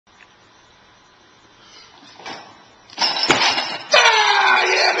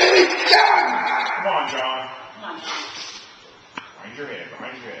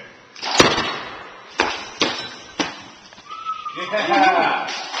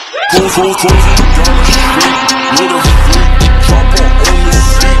Go crazy down the street with a freak, chopper on the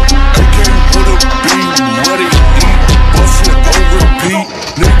seat. AK with a beam, ready to eat, bustin' on repeat.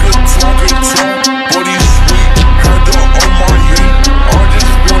 Nigga talking talk, but he's sweet. Had her on my heat, I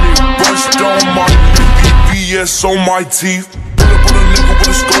just want it brushed on my VVS on my teeth. Pull up on a nigga with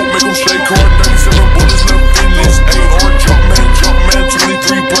a scope, make him shake hard. 97 bullets left in this AR. Jump man,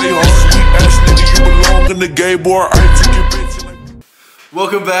 23 play hard. Sweet ass nigga, you belong in the gay bar. I take your bitch.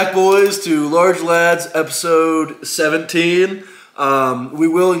 Welcome back, boys, to Large Lads episode 17. We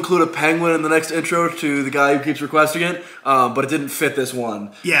will include a penguin in the next intro to the guy who keeps requesting it, but it didn't fit this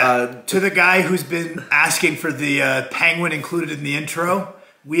one. Yeah, to the guy who's been asking for the penguin included in the intro,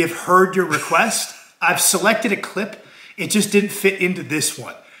 we have heard your request. I've selected a clip. It just didn't fit into this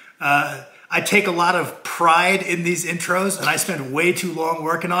one. I take a lot of pride in these intros, and I spend way too long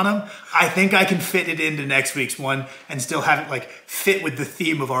working on them. I think I can fit it into next week's one and still have it like fit with the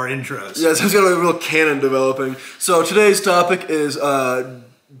theme of our intros. Yeah, so it's got a real canon developing. So today's topic is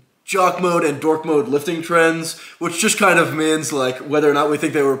jock mode and dork mode lifting trends, which just kind of means like whether or not we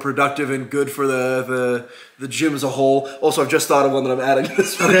think they were productive and good for the gym as a whole. Also, I've just thought of one that I'm adding to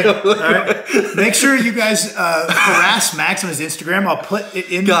this video. Okay. All right. Make sure you guys harass Max on his Instagram. I'll put it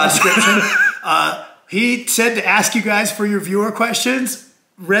in the description. He said to ask you guys for your viewer questions.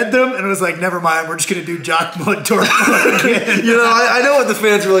 Read them and it was like, never mind, we're just gonna do jock mode, dork mode again. You know, I know what the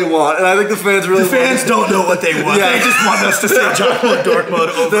fans really want, and I think the fans really don't know what they want. Yeah. They just want us to say jock mode, dork mode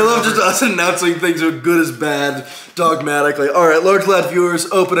over. They love just us announcing things are good as bad dogmatically. All right, Large Lad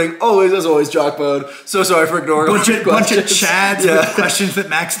viewers, opening as always, jock mode. So sorry for ignoring bunch of chads with questions that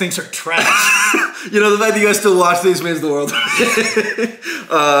Max thinks are trash. You know, the fact that you guys still watch these means the world.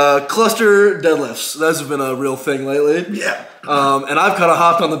 Cluster deadlifts. Those have been a real thing lately. Yeah. And I've kind of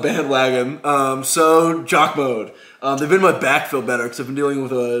hopped on the bandwagon. So, jock mode. They've made my back feel better because I've been dealing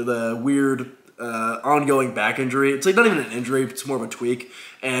with the weird ongoing back injury. It's like not even an injury, it's more of a tweak.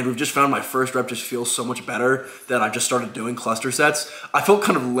 And we've just found my first rep just feels so much better that I've just started doing cluster sets. I felt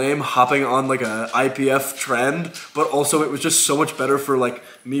kind of lame hopping on like a IPF trend, but also it was just so much better for like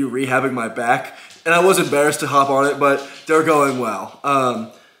me rehabbing my back. And I was embarrassed to hop on it, but they're going well.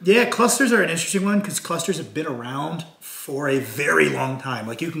 Yeah, clusters are an interesting one because clusters have been around for a very long time.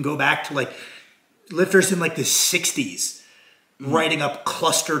 Like you can go back to like lifters in like the 60s writing up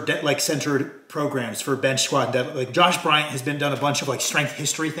cluster centered programs for bench squat and deadlift. Like Josh Bryant has done a bunch of like strength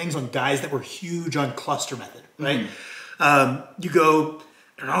history things on guys that were huge on cluster method, right? You go,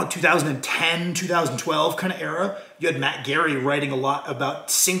 I don't know, 2010, 2012 kind of era, you had Matt Gary writing a lot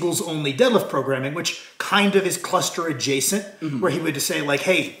about singles only deadlift programming, which kind of is cluster adjacent, where he would just say like,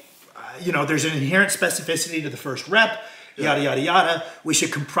 hey, you know, there's an inherent specificity to the first rep, yada, yada, yada. We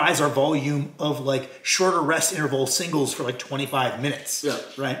should comprise our volume of like shorter rest interval singles for like 25 minutes,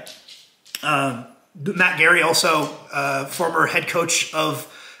 right? Matt Gary, also former head coach of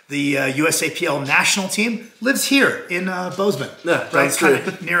the USAPL national team, lives here in Bozeman, right? Kind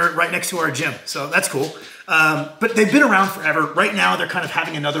of right next to our gym. So that's cool. But they've been around forever. Right now, they're kind of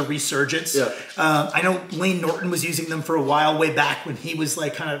having another resurgence. I know Lane Norton was using them for a while, way back when he was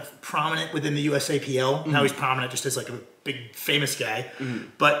like kind of prominent within the USAPL. Now he's prominent just as like a big famous guy.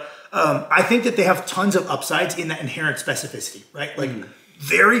 But I think that they have tons of upsides in that inherent specificity, right? Like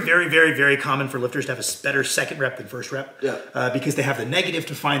very, very, very, very common for lifters to have a better second rep than first rep because they have the negative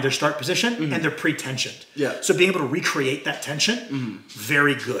to find their start position and they're pre-tensioned. So being able to recreate that tension,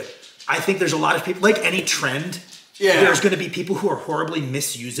 very good. I think there's a lot of people, like any trend, there's going to be people who are horribly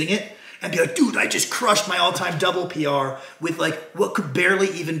misusing it and be like, dude, I just crushed my all-time double PR with like what could barely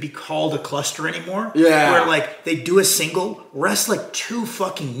even be called a cluster anymore. Where like they do a single, rest like 2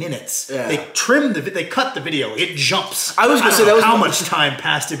 fucking minutes. They they cut the video, it jumps. I was going to say that was how much time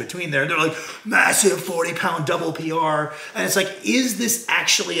passed in between there. And they're like, massive 40-pound double PR. And it's like, is this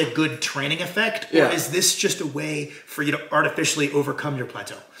actually a good training effect? Or is this just a way for you to artificially overcome your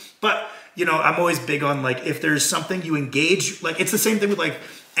plateau? But, you know, I'm always big on like, if there's something you engage, like it's the same thing with like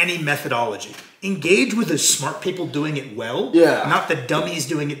any methodology. Engage with the smart people doing it well, not the dummies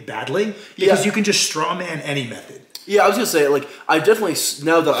doing it badly, because you can just straw man any method. Yeah, I was gonna say, like, I definitely,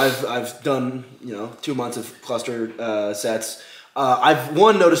 now that I've done, you know, 2 months of cluster sets, I've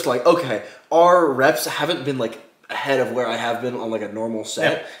noticed like, okay, our reps haven't been like ahead of where I have been on like a normal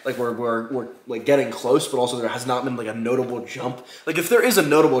set. Like we're like getting close, but also there has not been like a notable jump. Like if there is a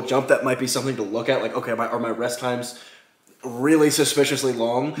notable jump, that might be something to look at. Like, okay, are my rest times really suspiciously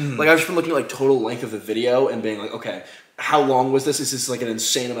long? Like I've just been looking at like total length of the video and being like, okay, how long was this? Is this like an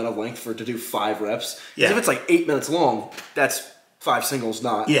insane amount of length for it to do 5 reps? Because if it's like 8 minutes long, that's 5 singles,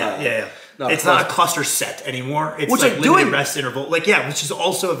 not It's not a cluster set anymore. It's Which like I'm limited doing. rest interval. Like, yeah, which is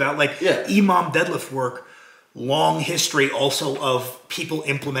also about like EMOM deadlift work. Long history also of people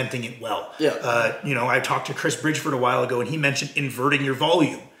implementing it well. Yeah. You know, I talked to Chris Bridgeford a while ago and he mentioned inverting your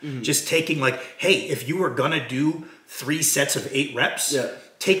volume. Just taking like, hey, if you were gonna do 3 sets of 8 reps,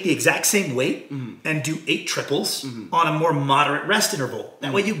 take the exact same weight and do 8 triples on a more moderate rest interval.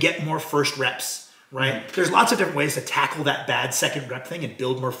 That way you get more first reps. Right? There's lots of different ways to tackle that bad second rep thing and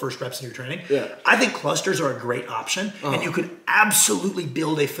build more first reps in your training. I think clusters are a great option and you could absolutely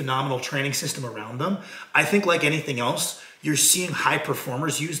build a phenomenal training system around them. I think like anything else, you're seeing high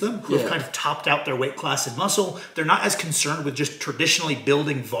performers use them who have kind of topped out their weight class and muscle. They're not as concerned with just traditionally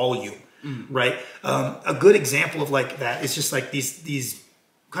building volume, right? A good example of like that is just like these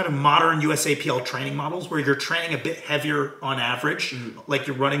kind of modern USAPL training models where you're training a bit heavier on average, like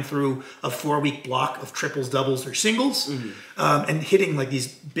you're running through a 4-week block of triples, doubles, or singles, and hitting like these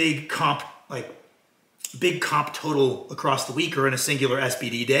big comp total across the week or in a singular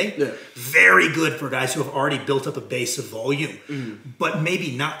SBD day. Very good for guys who have already built up a base of volume, but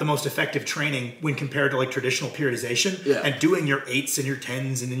maybe not the most effective training when compared to like traditional periodization and doing your 8s and your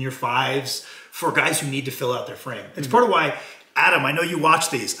 10s and then your 5s for guys who need to fill out their frame. It's part of why Adam, I know you watch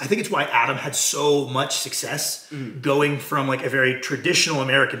these. I think it's why Adam had so much success going from like a very traditional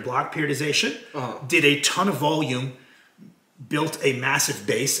American block periodization, did a ton of volume, built a massive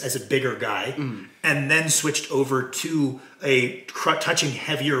base as a bigger guy, and then switched over to a touching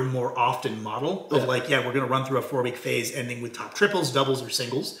heavier more often model of like, we're going to run through a 4-week phase ending with top triples, doubles, or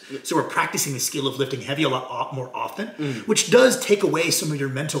singles. So we're practicing the skill of lifting heavy a lot more often, which does take away some of your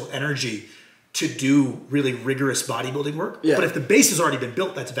mental energy to do really rigorous bodybuilding work. But if the base has already been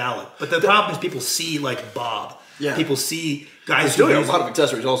built, that's valid. But the problem is people see like Bob. People see guys who doing a lot of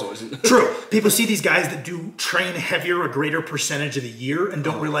accessories also, isn't it? True. People see these guys that do train heavier a greater percentage of the year and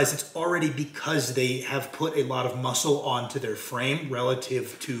don't realize it's already because they have put a lot of muscle onto their frame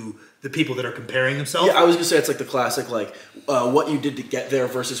relative to the people that are comparing themselves. I was gonna say it's like the classic like what you did to get there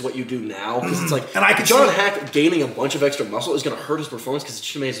versus what you do now, because it's like, and I could John Hack gaining a bunch of extra muscle is gonna hurt his performance because it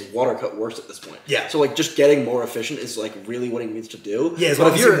just makes his water cut worse at this point. So like just getting more efficient is like really what he needs to do. As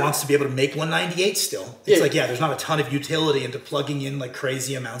long as he wants to be able to make 198 still. It's like there's not a ton of utility into plugging in like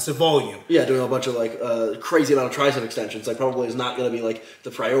crazy amounts of volume. Doing a bunch of like crazy amount of tricep extensions like probably is not gonna be like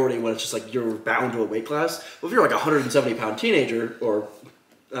the priority when it's just like you're bound to a weight class. Well, if you're like a 170-pound teenager or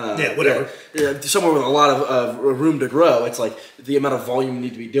whatever. Somewhere with a lot of room to grow, it's like the amount of volume you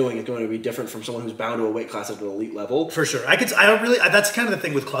need to be doing is going to be different from someone who's bound to a weight class at an elite level. For sure. That's kind of the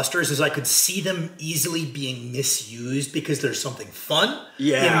thing with clusters is I could see them easily being misused because there's something fun.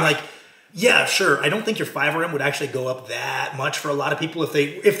 And like, sure. I don't think your 5RM would actually go up that much for a lot of people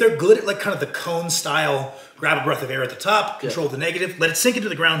if they're good at like kind of the cone style. Grab a breath of air at the top, control the negative, let it sink into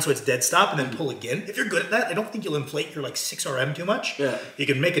the ground so it's dead stop, and then pull again. If you're good at that, I don't think you'll inflate your like 6RM too much. You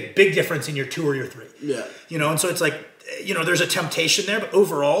can make a big difference in your 2 or your 3. You know, and so it's like, you know, there's a temptation there, but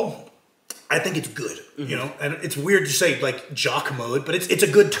overall, I think it's good. You know, and it's weird to say like jock mode, but it's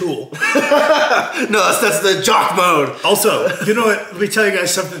a good tool. No, that's the jock mode. Also, you know what? Let me tell you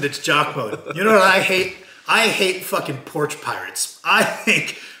guys something that's jock mode. You know what I hate? I hate fucking porch pirates. I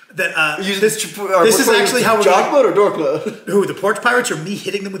think that this is actually how we're jock mode or dork mode? Who, the porch pirates or me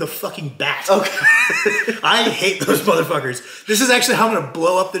hitting them with a fucking bat? Okay. I hate those motherfuckers. This is actually how I'm gonna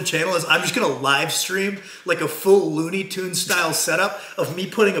blow up the channel. Is I'm just gonna live stream like a full Looney Tunes style setup of me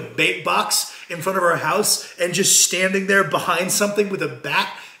putting a bait box in front of our house and just standing there behind something with a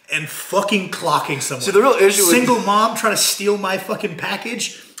bat and fucking clocking someone. So the real issue Single mom trying to steal my fucking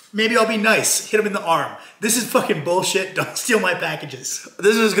package. Maybe I'll be nice. Hit him in the arm. This is fucking bullshit. Don't steal my packages.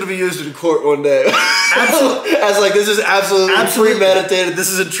 This is going to be used in court one day. Absolutely. As like, this is absolutely premeditated. This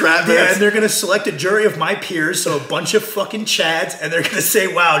is entrapment. Yeah, and they're going to select a jury of my peers, so a bunch of fucking chads, and they're going to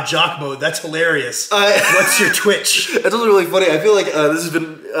say, wow, jock mode, that's hilarious. What's your Twitch? That's also really funny. I feel like this has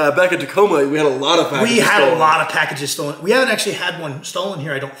been, back in Tacoma, we had a lot of packages stolen. A lot of packages stolen. We haven't actually had one stolen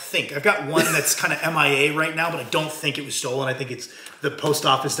here, I don't think. I've got one that's kind of MIA right now, but I don't think it was stolen. I think it's the post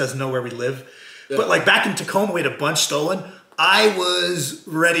office doesn't know where we live. But like back in Tacoma, we had a bunch stolen. I was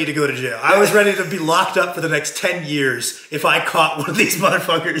ready to go to jail. I was ready to be locked up for the next 10 years if I caught one of these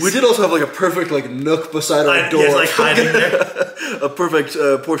motherfuckers. We did also have like a perfect like nook beside our door. Like hiding there. A perfect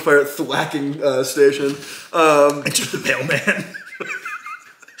porch pirate thwacking station. And just the mailman.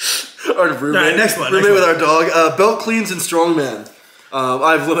 Our roommate. All right, next one. Roommate with our dog. Belt cleans and strongman.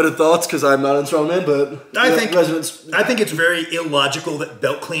 I have limited thoughts because I'm not in strongman, but I think it's very illogical that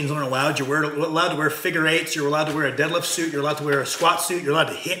belt cleans aren't allowed. You're allowed to wear figure eights. You're allowed to wear a deadlift suit. You're allowed to wear a squat suit. You're allowed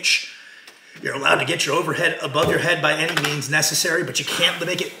to hitch. You're allowed to get your overhead above your head by any means necessary, but you can't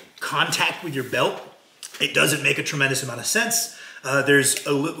make it contact with your belt, it doesn't make a tremendous amount of sense. There's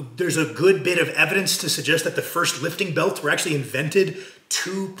a good bit of evidence to suggest that the first lifting belts were actually invented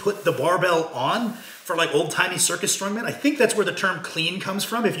to put the barbell on for like old-timey circus strongmen. I think that's where the term clean comes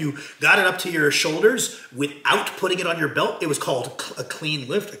from. If you got it up to your shoulders without putting it on your belt, it was called a clean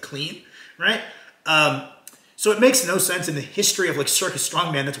lift, a clean, right? So it makes no sense in the history of like circus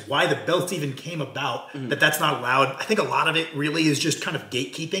strongman. That's why the belts even came about, that's not allowed. I think a lot of it really is just kind of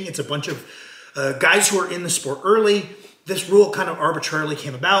gatekeeping. It's a bunch of guys who are in the sport early. This rule kind of arbitrarily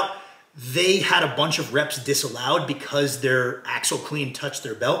came about. They had a bunch of reps disallowed because their axle clean touched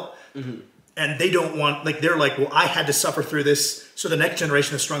their belt. And they don't want, like, they're like, well, I had to suffer through this, so the next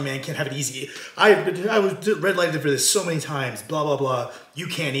generation of strongman can't have it easy. I was red lighted for this so many times, blah, blah, blah. You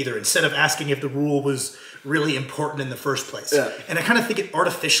can't either, instead of asking if the rule was really important in the first place. Yeah. And I kind of think it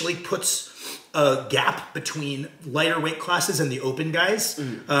artificially puts a gap between lighter weight classes and the open guys,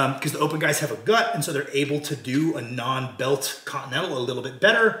 because the open guys have a gut, and so they're able to do a non-belt continental a little bit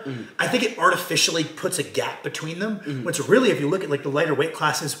better. I think it artificially puts a gap between them, which really, if you look at like the lighter weight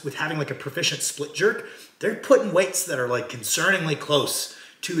classes with having like a proficient split jerk, they're putting weights that are like concerningly close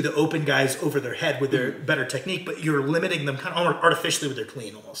to the open guys over their head with their better technique, but you're limiting them kind of artificially with their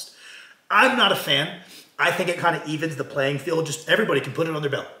clean almost. I'm not a fan. I think it kind of evens the playing field. Just everybody can put it on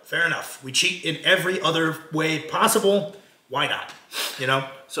their belt. Fair enough. We cheat in every other way possible. Why not? You know?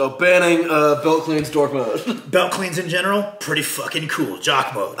 So banning belt cleans, dork mode. Belt cleans in general, pretty fucking cool.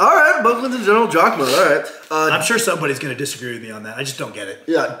 Jock mode. All right, belt cleans in general, jock mode. All right. I'm sure somebody's going to disagree with me on that. I just don't get it.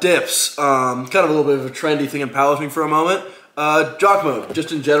 Yeah, dips. Kind of a little bit of a trendy thing in powerlifting for a moment. Jock mode,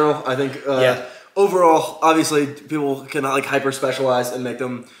 just in general. I think overall, obviously, people can like hyper specialize and make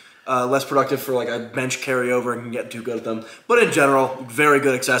them less productive for like a bench carryover and can get too good at them. But in general, very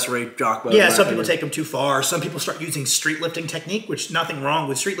good accessory, jock mode. Yeah, some people take them too far. Some people start using street lifting technique, which nothing wrong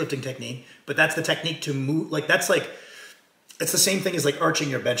with street lifting technique, but that's the technique to move. Like that's like, it's the same thing as like arching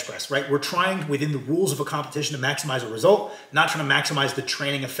your bench press, right? We're trying within the rules of a competition to maximize a result, not trying to maximize the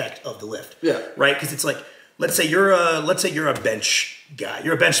training effect of the lift. Yeah. Right? Because it's like, let's say you're a bench guy.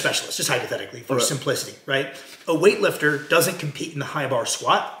 You're a bench specialist, just hypothetically, for simplicity, right? A weightlifter doesn't compete in the high bar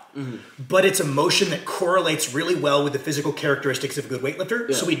squat. But it's a motion that correlates really well with the physical characteristics of a good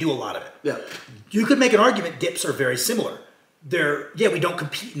weightlifter, so we do a lot of it. Yeah, you could make an argument dips are very similar. We don't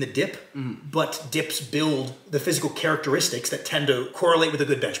compete in the dip, but dips build the physical characteristics that tend to correlate with a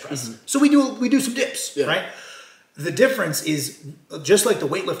good bench press. So we do some dips, right? The difference is, just like the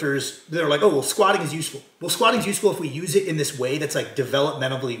weightlifters, they're like, oh, well, squatting is useful. Well, squatting is useful if we use it in this way that's like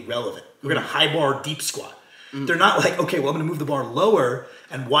developmentally relevant. We're gonna high bar deep squat. They're not like, okay, well, I'm going to move the bar lower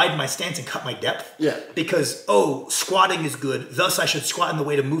and widen my stance and cut my depth. Yeah. Because, oh, squatting is good, thus I should squat in the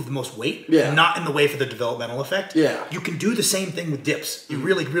way to move the most weight, not in the way for the developmental effect. Yeah. You can do the same thing with dips. You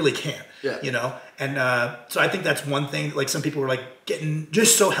really, really can. Yeah. You know? And so I think that's one thing, like some people were like getting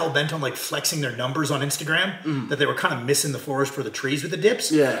just so hell-bent on like flexing their numbers on Instagram that they were kind of missing the forest for the trees with the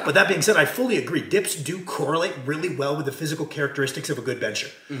dips. Yeah. But that being said, I fully agree. Dips do correlate really well with the physical characteristics of a good bencher.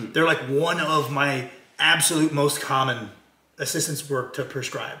 They're like one of my absolute most common assistance work to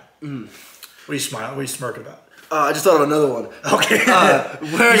prescribe. What are you smiling? What are you smirking about? I just thought of another one. Okay.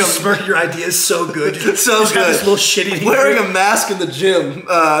 Smirking, your idea is so good. So good. This little shitty wearing a mask in the gym,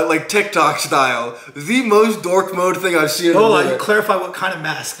 like TikTok style. The most dork mode thing I've seen. Hold on, you clarify what kind of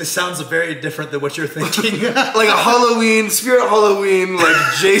mask. This sounds very different than what you're thinking. Like a Halloween, Spirit Halloween, like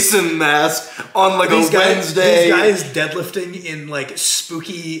Jason mask on like Wednesday. These guys deadlifting in like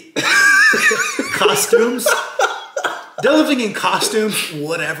spooky costumes. Deadlifting in costumes,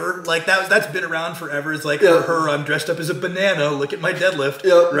 whatever. Like that's been around forever. It's like for her, I'm dressed up as a banana. Look at my deadlift,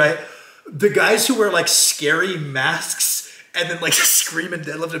 right? The guys who wear like scary masks and then like scream and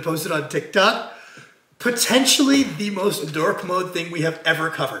deadlift and post it on TikTok, potentially the most dork mode thing we have ever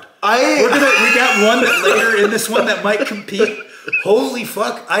covered. We got one that later in this one that might compete. Holy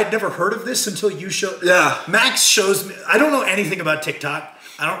fuck! I'd never heard of this until you showed. Yeah, Max shows me. I don't know anything about TikTok.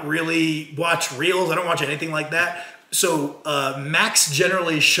 I don't really watch reels. I don't watch anything like that. So Max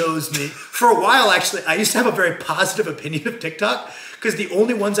generally shows me, for a while actually, I used to have a very positive opinion of TikTok because the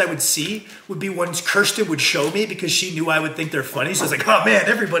only ones I would see would be ones Kirsten would show me because she knew I would think they're funny. So I was like, oh man,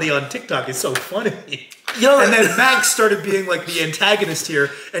 everybody on TikTok is so funny. And then Max started being like the antagonist here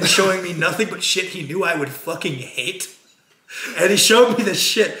and showing me nothing but shit he knew I would fucking hate. And he showed me this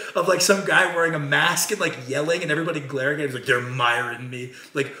shit of like some guy wearing a mask and like yelling and everybody glaring at him. He's like, they're miring me.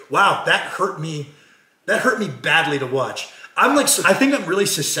 Like, wow, that hurt me. That hurt me badly to watch. I think I'm really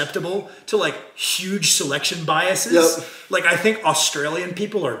susceptible to like huge selection biases. Yep. Like I think Australian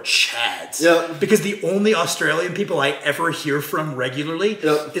people are chads. Yep. Because the only Australian people I ever hear from regularly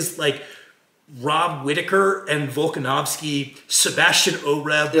Yep. is like Rob Whitaker and Volkanovski, Sebastian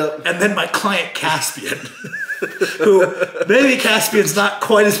Oreb, Yep. and then my client Caspian. Who maybe Caspian's not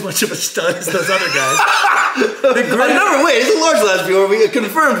quite as much of a stud as those other guys. Number wait, he's a large lesbian. We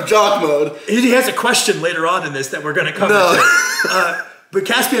confirmed jock mode. He has a question later on in this that we're going to cover. No. Too. But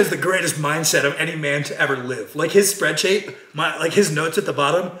Caspian has the greatest mindset of any man to ever live. Like his spreadsheet, like his notes at the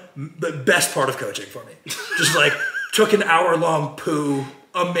bottom, the best part of coaching for me. Just like took an hour-long poo,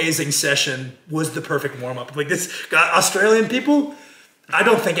 amazing session, was the perfect warm-up. Like this, Australian people, I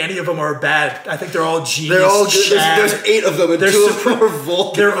don't think any of them are bad. I think they're all genius. They're all good. There's 8 of them, and 2 of them are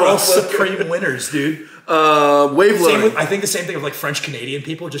Vulcan. They're all supreme winners, dude. Wave loading. I think the same thing of like French Canadian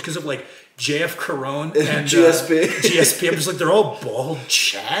people, just because of like JF Caron and GSP. GSP. I'm just like, they're all bald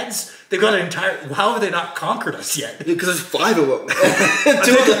chads. They've got an entire. How have they not conquered us yet? Because there's 5 of them.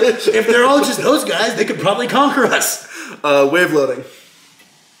 If they're all just those guys, they could probably conquer us. Wave loading.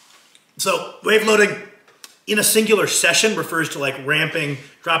 So wave loading in a singular session refers to like ramping,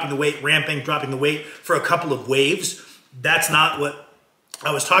 dropping the weight, ramping, dropping the weight for a couple of waves. That's not what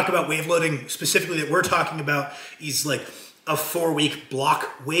I was talking about. Wave loading specifically that we're talking about is like a 4-week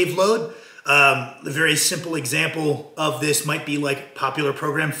block wave load. A very simple example of this might be like popular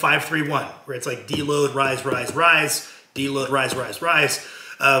program 531, where it's like deload, rise, rise, rise, deload, rise, rise, rise.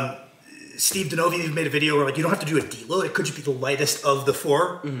 Steve Denovi even made a video where like you don't have to do a deload. It could just be the lightest of the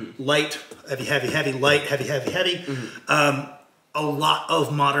 4. Light, heavy, heavy, heavy, light, heavy, heavy, heavy. A lot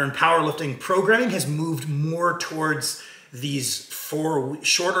of modern powerlifting programming has moved more towards these 4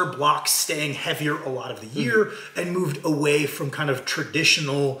 shorter blocks staying heavier a lot of the year and moved away from kind of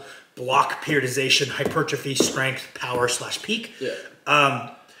traditional block periodization, hypertrophy, strength, power / peak.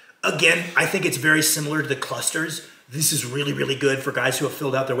 Yeah. Again, I think it's very similar to the clusters. This is really, really good for guys who have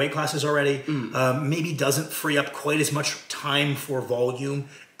filled out their weight classes already. Maybe doesn't free up quite as much time for volume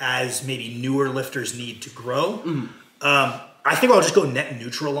as maybe newer lifters need to grow. I think I'll just go net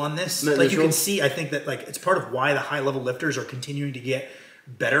neutral on this. Net like neutral? you can see, I think that like it's part of why the high level lifters are continuing to get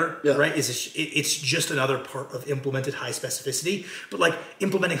better, right? It's just another part of implemented high specificity. But like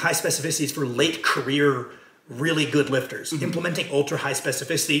implementing high specificity is for late career, really good lifters. Implementing ultra high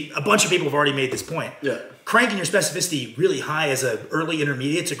specificity, a bunch of people have already made this point. Cranking your specificity really high as an early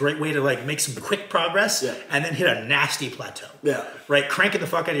intermediate, it's a great way to like make some quick progress and then hit a nasty plateau. Right? Cranking the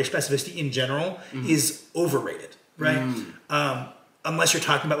fuck out of your specificity in general is overrated, right? Unless you're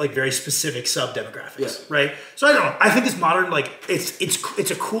talking about like very specific sub-demographics, right? So I don't know. I think this modern, like,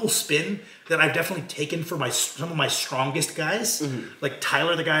 it's a cool spin that I've definitely taken for some of my strongest guys. Like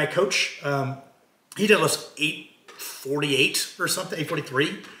Tyler, the guy I coach, he did 848 or something,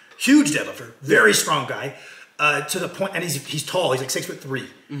 843. Huge deadlifter, very strong guy. To the point, and he's tall. He's like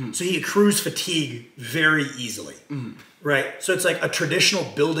 6'3", so he accrues fatigue very easily, right? So it's like a traditional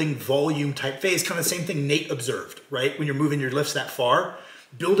building volume type phase, kind of the same thing Nate observed, right? When you're moving your lifts that far,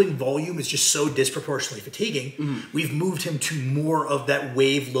 building volume is just so disproportionately fatiguing. We've moved him to more of that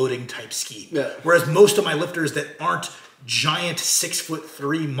wave loading type scheme. Whereas most of my lifters that aren't giant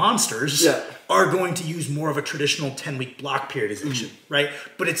 6'3" monsters are going to use more of a traditional 10-week block periodization, right?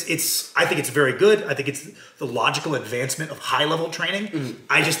 But it's I think it's very good. I think it's the logical advancement of high level training.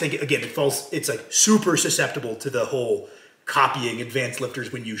 I just think again it's like super susceptible to the whole copying advanced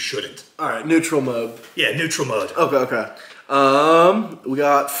lifters when you shouldn't. All right, neutral mode. Yeah, neutral mode. Okay. We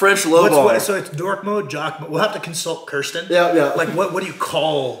got French low bar. So it's dork mode, jock mode. We'll have to consult Kirsten. Like what do you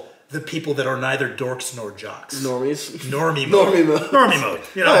call the people that are neither dorks nor jocks? Normies. Normie mode. Normie mode.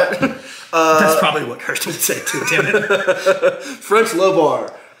 You know, that's probably what Kirsten would say too. Damn it. French low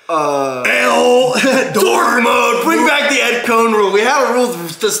bar. Dork mode. Bring back the Ed Cohn rule. We have a rule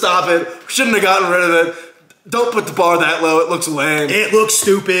to stop it. We shouldn't have gotten rid of it. Don't put the bar that low. It looks lame. It looks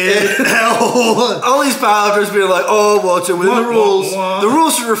stupid. All these powerlifters being like, oh, well, it's within the rules. The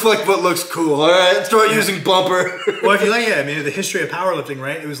rules should reflect what looks cool, all right? Start using bumper. Well, if you like, I mean, the history of powerlifting,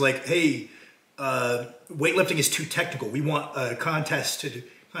 right? It was like, hey, weightlifting is too technical. We want a contest to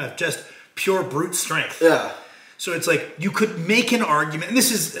kind of just pure brute strength. So it's like, you could make an argument, and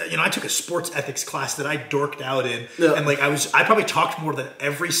this is, I took a sports ethics class that I dorked out in, and like, I probably talked more than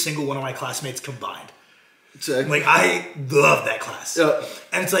every single one of my classmates combined. Like, I love that class.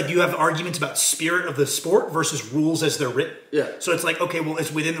 And it's like, you have arguments about spirit of the sport versus rules as they're written. So it's like, okay, well,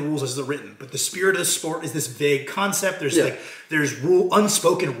 it's within the rules as they're written, but the spirit of the sport is this vague concept. There's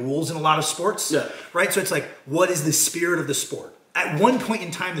unspoken rules in a lot of sports, right? So it's like, what is the spirit of the sport? at one point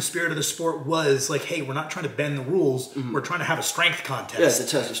in time, the spirit of the sport was like, hey, we're not trying to bend the rules. We're trying to have a strength contest. Yeah, it's a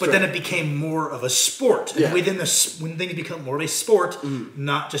test of but then strength. it became more of a sport. Yeah. And when things become more of a sport,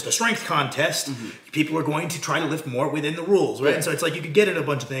 not just a strength contest, people are going to try to lift more within the rules, right? Yeah. And so it's like you could get in a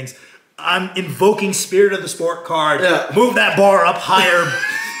bunch of things. I'm invoking spirit of the sport card. Yeah. Move that bar up higher.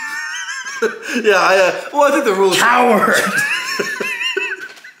 Yeah, well, I think the rules... Coward.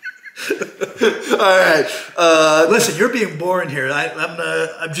 All right. Listen, you're being boring here.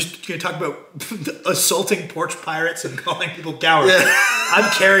 I'm just going to talk about assaulting porch pirates and calling people cowards. Yeah.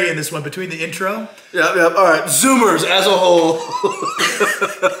 I'm carrying this one between the intro. Yeah. All right. Zoomers as a whole.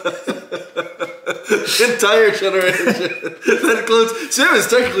 Entire generation. That includes... Sam is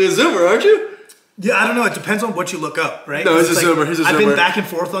technically a Zoomer, aren't you? Yeah, I don't know. It depends on what you look up, right? No, he's It's a Zoomer. He's a I've Zoomer. been back and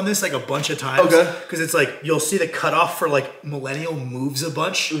forth on this like a bunch of times. Okay. Because it's like you'll see the cutoff for like millennial moves a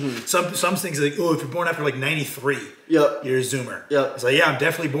bunch. Some things like, oh, if you're born after like 93, Yep. you're a Zoomer. Yep. It's like, yeah, I'm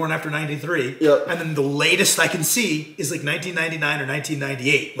definitely born after 93. Yep. And then the latest I can see is like 1999 or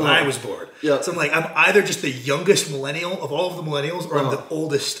 1998 when I was born. Yep. So I'm like, I'm either just the youngest millennial of all of the millennials or I'm the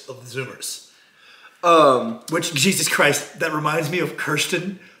oldest of the Zoomers. Which, Jesus Christ, that reminds me of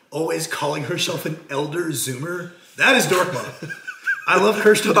Kirsten always calling herself an elder Zoomer. That is dork mode. I love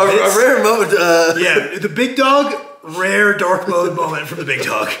Kirsten. A rare moment. Yeah, the big dog, rare dork mode moment from the big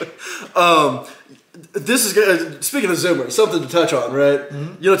dog. This is good. Speaking of Zoomers, something to touch on, right?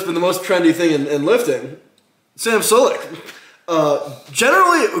 You know, it's been the most trendy thing in lifting. Sam Sulek.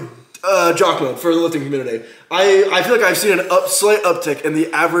 Generally, jock mode for the lifting community. I feel like I've seen a slight uptick in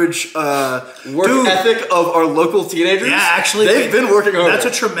the average work ethic of our local teenagers. Yeah, actually, they've been working hard. That's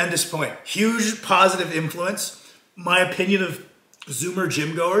a tremendous point. Huge positive influence. My opinion of Zoomer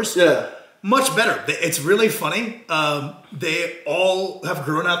gym goers. Yeah. Much better. It's really funny. They all have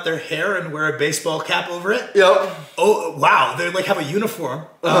grown out their hair and wear a baseball cap over it. Yep. Oh wow! They like have a uniform.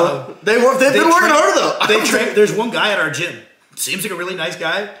 They've been working hard though. They train. There's one guy at our gym. Seems like a really nice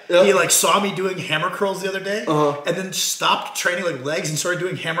guy. Yep. He like saw me doing hammer curls the other day, and then stopped training like legs and started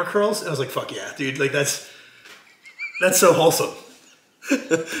doing hammer curls. And I was like, "Fuck yeah, dude! Like that's so wholesome."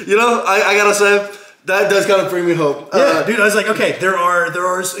 You know, I gotta say that does kind of bring me hope. Yeah, dude. I was like, okay, there are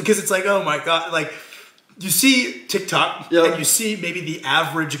because it's like, oh my god, like you see TikTok and you see maybe the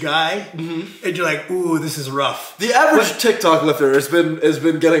average guy, and you're like, ooh, this is rough. The average TikTok lifter has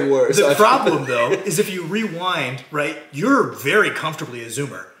been getting worse. The problem though is if you rewind, right, you're very comfortably a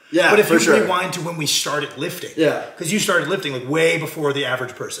Zoomer. Yeah, but if for you sure. rewind to when we started lifting, because you started lifting like way before the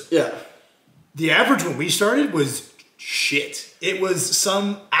average person. Yeah, the average when we started was shit. It was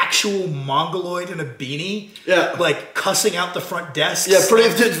some actual mongoloid in a beanie, like cussing out the front desk. Yeah, probably a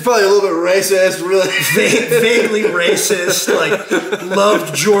little bit racist, really vaguely racist. Like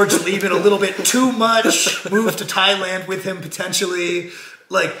loved George Levin a little bit too much. Moved to Thailand with him potentially.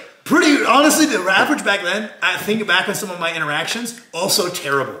 Like pretty honestly, the average back then. I think back on some of my interactions, also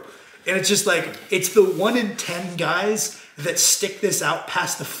terrible. And it's just like it's the 1 in 10 guys that stick this out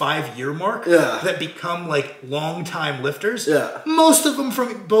past the 5-year mark that become like long-time lifters. Yeah. Most of them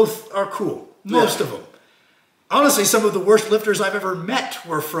from both are cool. Most of them. Honestly, some of the worst lifters I've ever met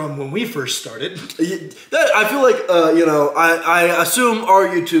were from when we first started. I feel like, you know, I assume our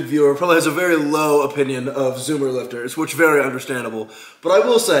YouTube viewer probably has a very low opinion of Zoomer lifters, which is very understandable. But I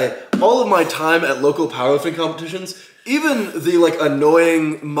will say, all of my time at local powerlifting competitions, even the like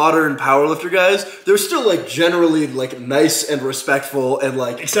annoying modern powerlifter guys, they're still like generally like nice and respectful and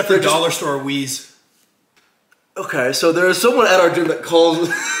like except for dollar store wheeze. Okay, so there is someone at our gym that calls.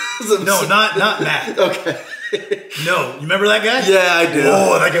 No, not Matt. Okay. No, you remember that guy? Yeah, I do.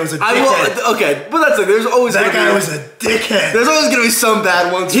 Oh, that guy was a dickhead. Okay, but that's it. There's always that guy was a dickhead. There's always gonna be some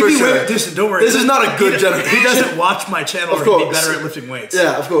bad ones for sure. Listen, don't worry. This is not a good generation. He doesn't watch my channel or he'd be better at lifting weights.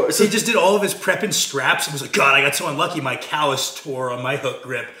 Yeah, of course. He just did all of his prep and straps and was like, God, I got so unlucky. My callus tore on my hook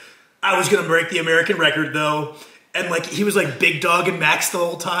grip. I was gonna break the American record though, and like he was like big dog and max the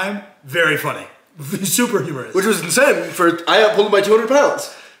whole time. Very funny, super humorous. Which was insane. I pulled by 200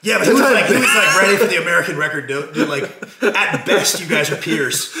 pounds. Yeah, but he was like ready for the American record, dude. Like, at best, you guys are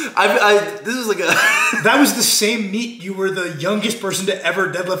peers. This is like a... That was the same meet. You were the youngest person to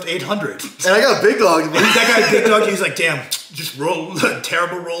ever deadlift 800. And I got a big dog. That guy, big dog, he's like, damn, just roll a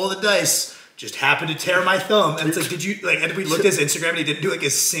terrible roll of the dice. Just happened to tear my thumb. And it's like, did you, like, and we looked at his Instagram and he didn't do like a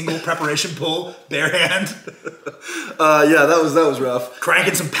single preparation pull, bare hand. Yeah, that was rough.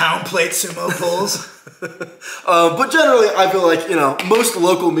 Cranking some pound plate sumo pulls. But generally, I feel like, you know, most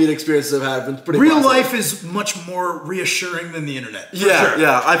local meet experiences I've had have been pretty Real positive. life is much more reassuring than the internet. Yeah,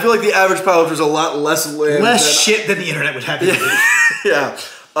 yeah. I feel like the average powerlifter is a lot less lame. Less shit than the internet would have you do. Yeah.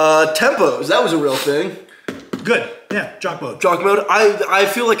 Tempos, that was a real thing. Good. Yeah, jock mode. Jock mode. I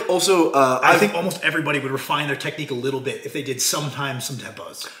feel like also I think almost everybody would refine their technique a little bit if they did sometimes some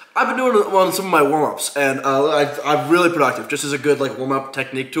tempos. I've been doing it on some of my warm-ups, and I'm really productive. Just as a good like warm-up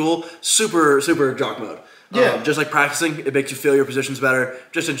technique tool, super jock mode. Yeah. Just like practicing, it makes you feel your positions better.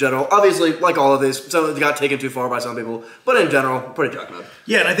 Just in general, obviously, like all of these, some it got taken too far by some people, but in general, pretty jock mode.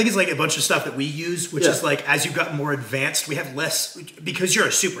 Yeah, and I think it's like a bunch of stuff that we use, which is like as you've gotten more advanced, we have less because you're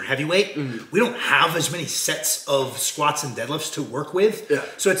a super heavyweight. We don't have as many sets of squats and deadlifts to work with. Yeah.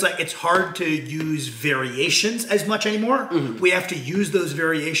 So it's like it's hard to use variations as much anymore. We have to use those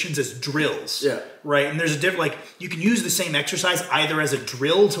variations as drills. Yeah. Right, and there's a different, like, you can use the same exercise either as a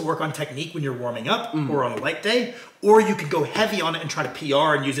drill to work on technique when you're warming up or on a light day, or you could go heavy on it and try to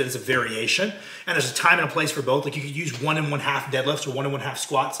PR and use it as a variation. And there's a time and a place for both. Like, you could use 1 1/2 deadlifts or 1 1/2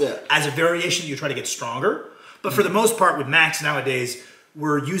 squats as a variation that you try to get stronger. But for the most part with Max nowadays,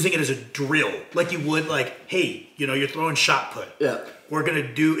 we're using it as a drill. Like you would, like, hey, you know, you're throwing shot put. Yeah. We're going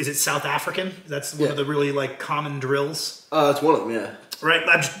to do, is it South African? That's one of the really, like, common drills. It's one of them, yeah. Right,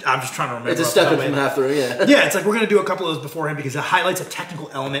 I'm just trying to remember. It's a step in from half through, yeah. Yeah, it's like we're going to do a couple of those beforehand because it highlights a technical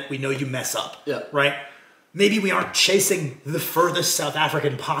element we know you mess up. Yeah. Right? Maybe we aren't chasing the furthest South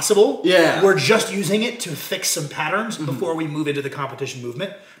African possible. Yeah. We're just using it to fix some patterns before we move into the competition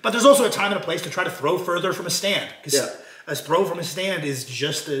movement. But there's also a time and a place to try to throw further from a stand. Because a throw from a stand is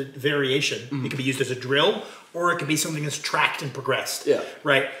just a variation. It can be used as a drill or it can be something that's tracked and progressed. Yeah.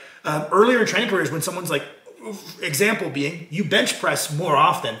 Right? Earlier in training careers when someone's like, example being, you bench press more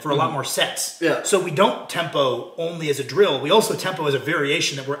often for a lot more sets. Yeah. So we don't tempo only as a drill. We also tempo as a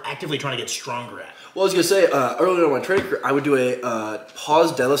variation that we're actively trying to get stronger at. Well, I was gonna say earlier in my training career, I would do a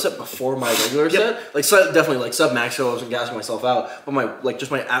pause deadlift set before my regular set. Like definitely like sub max, so I wasn't gassing myself out. But my like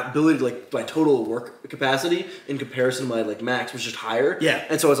just my ability, like my total work capacity in comparison to my like max was just higher. Yeah.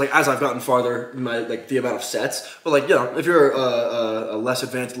 And so it's like as I've gotten farther, my like the amount of sets. But like you know, if you're a less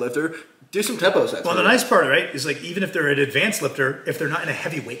advanced lifter, do some tempo sets. Well, the nice part, right, is like even if they're an advanced lifter, if they're not in a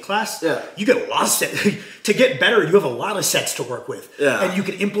heavy weight class, Yeah. you get a lot of sets. To get better, you have a lot of sets to work with. Yeah. And you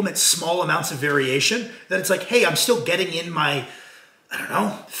can implement small amounts of variation that it's like, hey, I'm still getting in my, I don't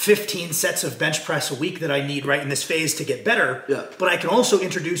know, 15 sets of bench press a week that I need right in this phase to get better. Yeah. But I can also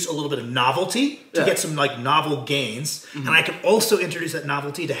introduce a little bit of novelty to get some like novel gains. And I can also introduce that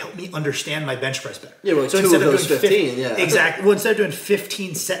novelty to help me understand my bench press better. Yeah, well, like so two instead of of those doing 15, yeah. Exactly. Well, instead of doing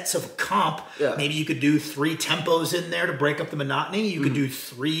 15 sets of comp, Yeah. maybe you could do 3 tempos in there to break up the monotony. You could do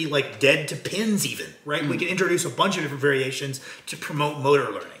 3 like dead to pins even, right? We can introduce a bunch of different variations to promote motor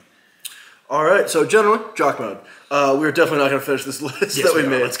learning. All right, so generally, jock mode. We're definitely not going to finish this list that we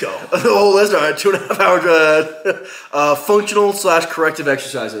made. Let's go. The whole list, all right, 2.5 hour functional / corrective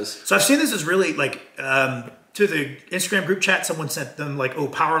exercises. So I've seen this as really like to the Instagram group chat. Someone sent them like, "Oh,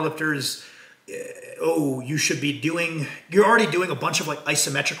 powerlifters, you should be doing. You're already doing a bunch of like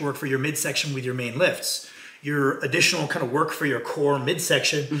isometric work for your midsection with your main lifts. Your additional kind of work for your core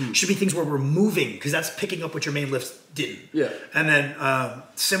midsection should be things where we're moving because that's picking up what your main lifts didn't. Yeah. And then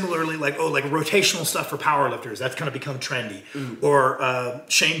similarly, like rotational stuff for powerlifters, that's kind of become trendy. Or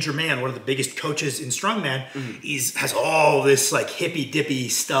Shane Germain, one of the biggest coaches in strongman, has all this like hippy dippy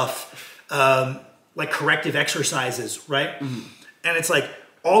stuff, like corrective exercises, right? And it's like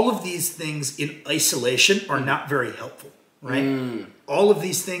all of these things in isolation are not very helpful. Right? All of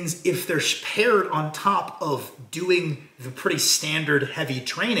these things, if they're paired on top of doing the pretty standard heavy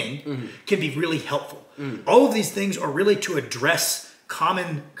training, can be really helpful. All of these things are really to address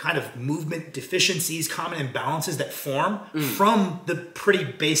common kind of movement deficiencies, common imbalances that form from the pretty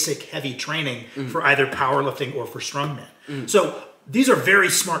basic heavy training for either powerlifting or for strongman. So these are very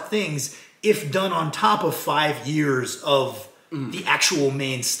smart things if done on top of 5 years of the actual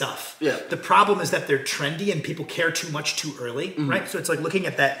main stuff. Yeah. The problem is that they're trendy and people care too much too early, right? So it's like looking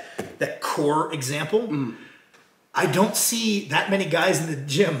at that core example. I don't see that many guys in the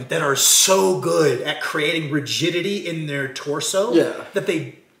gym that are so good at creating rigidity in their torso that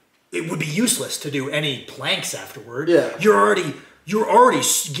it would be useless to do any planks afterward. Yeah. You're already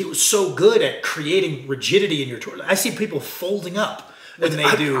so good at creating rigidity in your torso. I see people folding up.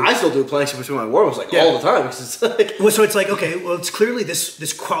 I still do planks in between my warm-ups like all the time because it's like well, so it's like okay, well, it's clearly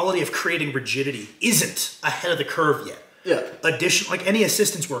this quality of creating rigidity isn't ahead of the curve yet. Yeah. Like any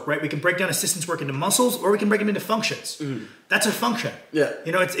assistance work, right? We can break down assistance work into muscles, or we can break them into functions. That's a function. Yeah.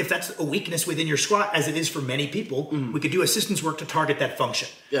 You know, if that's a weakness within your squat, as it is for many people, we could do assistance work to target that function.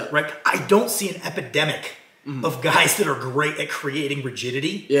 Yeah. Right. I don't see an epidemic of guys that are great at creating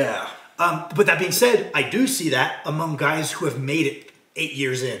rigidity. Yeah. But that being said, I do see that among guys who have made it 8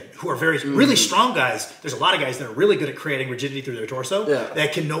 years in, who are really strong guys. There's a lot of guys that are really good at creating rigidity through their torso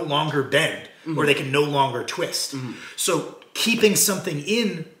that can no longer bend. or they can no longer twist. So keeping something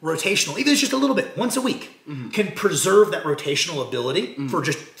in rotational, even if it's just a little bit, once a week, can preserve that rotational ability for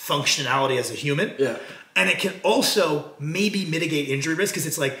just functionality as a human. Yeah. And it can also maybe mitigate injury risk, because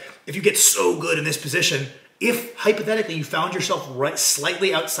it's like, if you get so good in this position, if hypothetically you found yourself right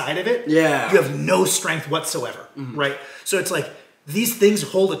slightly outside of it, you have no strength whatsoever, right? So it's like, these things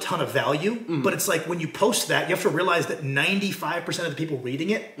hold a ton of value, but it's like when you post that, you have to realize that 95% of the people reading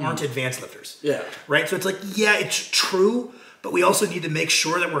it aren't advanced lifters. Yeah. Right? So it's like, yeah, it's true, but we also need to make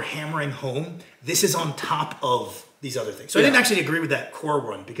sure that we're hammering home this is on top of these other things. So I didn't actually agree with that core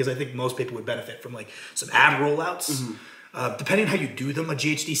one, because I think most people would benefit from like some ab rollouts. Depending on how you do them, a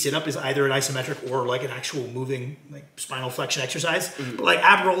GHD sit-up is either an isometric or like an actual moving like spinal flexion exercise. But like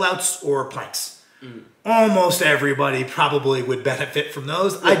ab rollouts or planks. Almost everybody probably would benefit from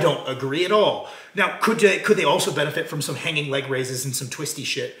those. I don't agree at all. Now, could they also benefit from some hanging leg raises and some twisty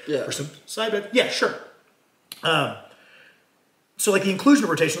shit? Or some side bend? Yeah, sure. So like the inclusion of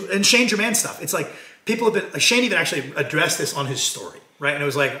rotation and Shane Germain stuff. It's like people have been, like Shane even actually addressed this on his story, right? And it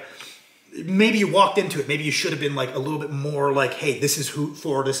was like, maybe you walked into it. Maybe you should have been like a little bit more like, hey, this is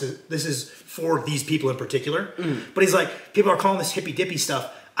for these people in particular. But he's like, people are calling this hippy dippy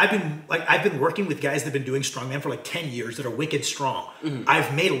stuff. I've been working with guys that have been doing strongman for like 10 years that are wicked strong.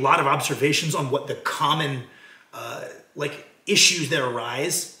 I've made a lot of observations on what the common like issues that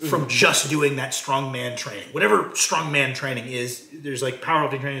arise from just doing that strongman training. Whatever strongman training is, there's like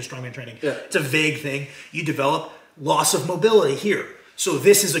powerlifting training and strongman training. It's a vague thing. You develop loss of mobility here. So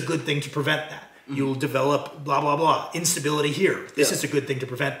this is a good thing to prevent that. You'll develop blah, blah, blah. Instability here. This is a good thing to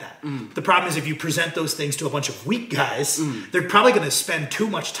prevent that. The problem is if you present those things to a bunch of weak guys, they're probably going to spend too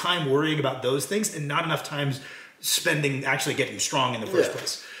much time worrying about those things and not enough time spending actually getting strong in the first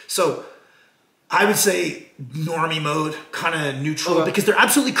place. So I would say normie mode, kind of neutral, because they're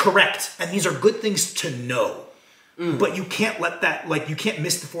absolutely correct. And these are good things to know. But you can't let that, like, you can't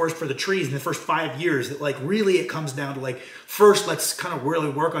miss the forest for the trees in the first 5 years. That, like, really it comes down to, like, first let's kind of really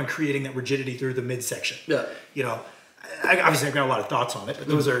work on creating that rigidity through the midsection. You know, obviously I've got a lot of thoughts on it, but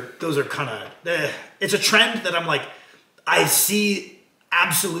those are kind of, it's a trend that I'm like, I see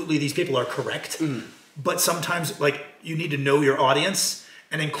absolutely these people are correct, but sometimes, like, you need to know your audience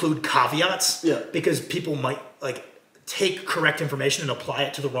and include caveats, because people might, like, take correct information and apply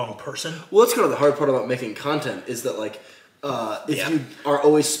it to the wrong person. Well, that's kind of the hard part about making content is that, like, if you are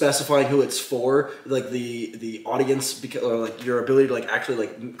always specifying who it's for, like the audience, or like your ability to like actually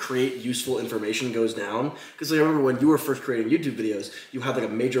like create useful information goes down. Because I remember when you were first creating YouTube videos, you had like a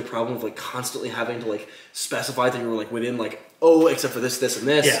major problem of like constantly having to like specify that you were like within like, oh, except for this, this, and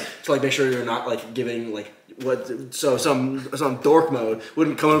this, to like make sure you're not like giving like so some dork mode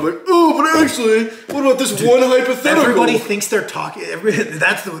wouldn't come in like, oh, but actually, what about this one hypothetical? Everybody thinks they're talking.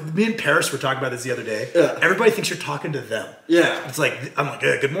 Me and Paris were talking about this the other day. Everybody thinks you're talking to them. It's like, I'm like,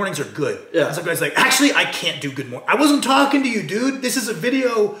 good mornings are good. And some guy's like, actually, I can't do good morning. I wasn't talking to you, dude. This is a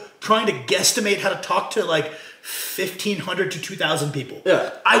video trying to guesstimate how to talk to like 1,500 to 2,000 people.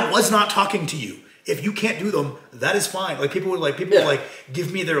 I was not talking to you. If you can't do them, that is fine. Like people would like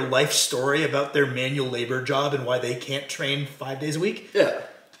give me their life story about their manual labor job and why they can't train 5 days a week.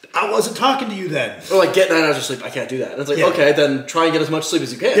 I wasn't talking to you then. Or like get 9 hours of sleep. I can't do that. And it's like, okay, then try and get as much sleep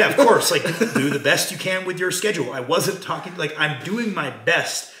as you can. Of course. Like do the best you can with your schedule. I wasn't talking, like I'm doing my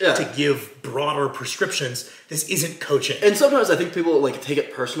best to give broader prescriptions. This isn't coaching. And sometimes I think people like take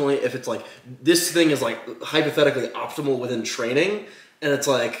it personally if it's like this thing is like hypothetically optimal within training, and it's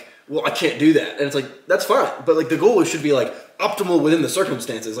like, well, I can't do that. And it's like, that's fine. But like the goal should be like optimal within the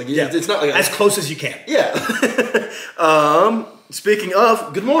circumstances. Like it's not like as close as you can. Speaking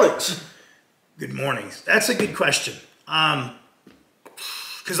of, good mornings. Good mornings. That's a good question.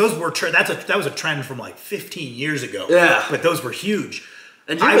 Because those were that was a trend from like 15 years ago. But those were huge.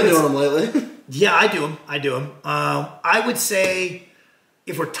 And you've been doing them lately. I do them. I would say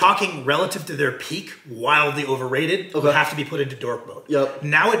if we're talking relative to their peak, wildly overrated, would have to be put into dork mode.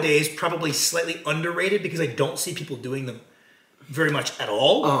 Nowadays, probably slightly underrated because I don't see people doing them very much at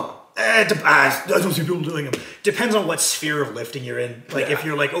all. I don't see people doing them. Depends on what sphere of lifting you're in. Like if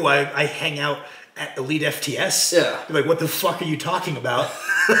you're like, oh, I hang out at Elite FTS. You're like, what the fuck are you talking about?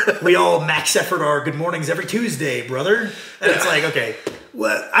 We all max effort our good mornings every Tuesday, brother. And it's like, okay,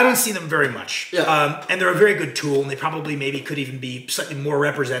 well, I don't see them very much. And they're a very good tool, and they probably maybe could even be slightly more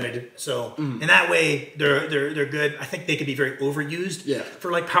represented. So in that way, they're good. I think they could be very overused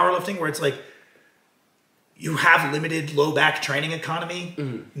for like powerlifting, where it's like you have limited low back training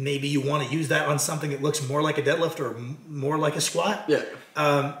economy. Maybe you want to use that on something that looks more like a deadlift or more like a squat.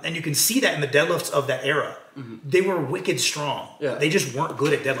 And you can see that in the deadlifts of that era. They were wicked strong. They just weren't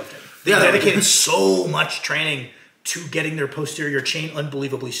good at deadlifting. They dedicated so much training to getting their posterior chain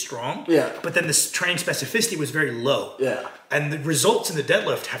unbelievably strong. Yeah. But then this training specificity was very low. Yeah. And the results in the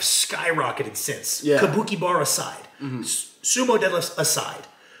deadlift have skyrocketed since. Yeah. Kabuki bar aside, sumo deadlifts aside,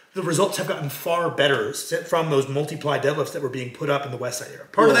 the results have gotten far better from those multiply deadlifts that were being put up in the West Side era.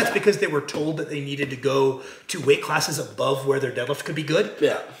 Part of that's because they were told that they needed to go to weight classes above where their deadlift could be good.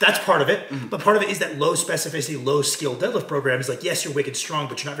 Yeah. That's part of it. But part of it is that low specificity, low skill deadlift program is like, yes, you're wicked strong,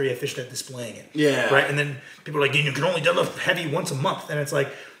 but you're not very efficient at displaying it. Yeah. Right? And then people are like, you can only deadlift heavy once a month. And it's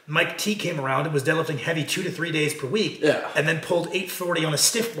like, Mike T came around and was deadlifting heavy 2 to 3 days per week. Yeah. And then pulled 840 on a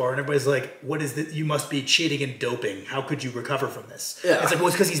stiff bar. And everybody's like, what is this? You must be cheating and doping. How could you recover from this? Yeah. It's like, well,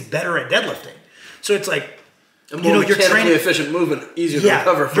 it's because he's better at deadlifting. So it's like, a more you're training efficient movement, easier to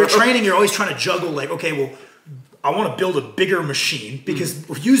recover from. You're training, you're always trying to juggle like, okay, well, I want to build a bigger machine because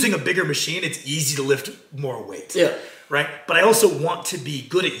using a bigger machine, it's easy to lift more weight. Yeah. Right? But I also want to be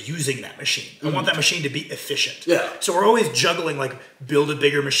good at using that machine. I want that machine to be efficient. Yeah. So we're always juggling like build a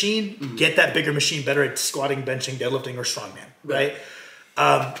bigger machine, get that bigger machine better at squatting, benching, deadlifting, or strongman. Right?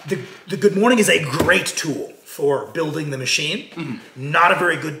 The Good Morning is a great tool for building the machine. Not a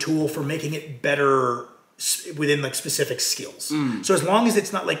very good tool for making it better within like specific skills. So as long as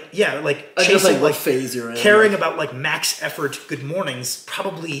it's not like chasing what phase you're in, caring about like max effort Good Mornings,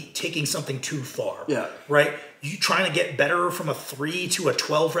 probably taking something too far. Yeah. Right? You trying to get better from a 3 to a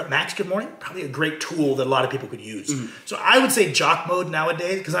 12 rep max Good Morning, probably a great tool that a lot of people could use. So I would say Jock mode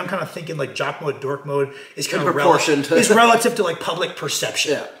nowadays, because I'm kind of thinking like Jock mode, Dork mode is kind of is relative to like public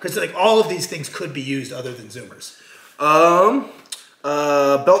perception. Yeah. Because like all of these things could be used other than Zoomers.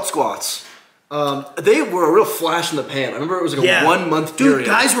 Belt squats. They were a real flash in the pan. I remember it was like a 1 month period. Dude,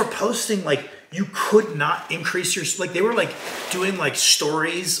 guys were posting like you could not increase your like they were like doing like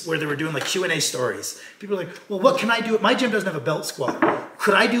stories where they were doing like Q&A stories. People were like, well, what can I do? My gym doesn't have a belt squat.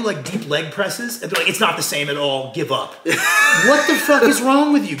 Could I do like deep leg presses? And they're like, it's not the same at all. Give up. What the fuck is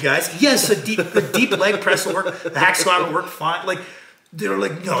wrong with you guys? Yes, the deep leg press will work. The hack squat will work fine. Like they're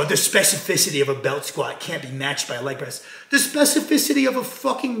like, no, the specificity of a belt squat can't be matched by a leg press. The specificity of a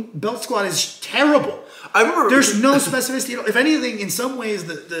fucking belt squat is terrible. I remember there's no specificity. If anything, in some ways,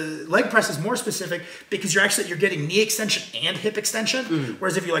 the leg press is more specific because you're getting knee extension and hip extension.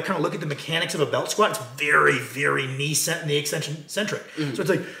 Whereas if you like kind of look at the mechanics of a belt squat, it's very, very knee extension centric. So it's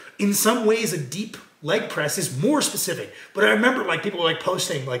like in some ways a deep leg press is more specific. But I remember like people were like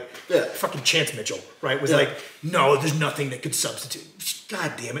posting like fucking Chance Mitchell, right? Was like, no, there's nothing that could substitute.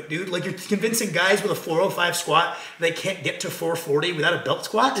 God damn it, dude. Like you're convincing guys with a 405 squat they can't get to 440 without a belt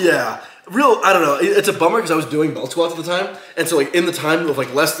squat? Yeah. I don't know. It's a bummer because I was doing belt squats at the time. And so like in the time of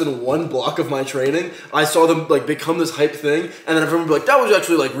like less than one block of my training, I saw them like become this hype thing. And then everyone would be like, that was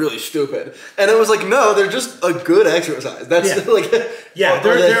actually like really stupid. And it was like, no, they're just a good exercise. That's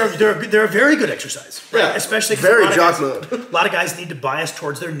they're a very good exercise. Right? Yeah. Especially very Jock mode. A lot of guys need to bias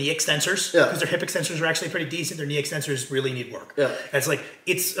towards their knee extensors. Yeah. Because their hip extensors are actually pretty decent. Their knee extensors really need work. Yeah. And it's like,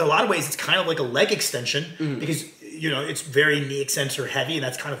 it's a lot of ways, it's kind of like a leg extension because it's very knee extensor heavy, and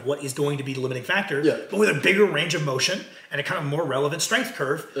that's kind of what is going to be the limiting factor. Yeah. But with a bigger range of motion and a kind of more relevant strength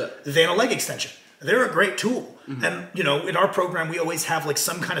curve than a leg extension. They're a great tool. And, in our program, we always have like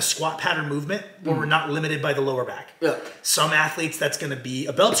some kind of squat pattern movement where we're not limited by the lower back. Yeah. Some athletes, that's going to be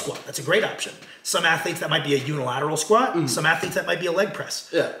a belt squat. That's a great option. Some athletes, that might be a unilateral squat. Some athletes, that might be a leg press.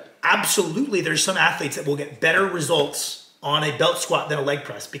 Yeah. Absolutely, there's some athletes that will get better results on a belt squat than a leg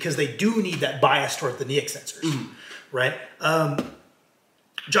press because they do need that bias toward the knee extensors, right?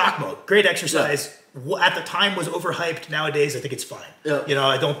 Jock mode, great exercise. At the time was overhyped. Nowadays, I think it's fine. Yeah.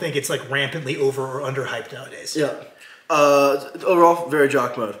 I don't think it's like rampantly over or underhyped nowadays. Yeah. Overall, very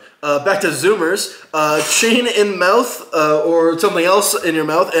Jock mode. Back to Zoomers. Chain in mouth or something else in your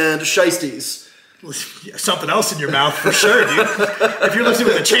mouth and shiesties. Something else in your mouth for sure, dude. If you're listening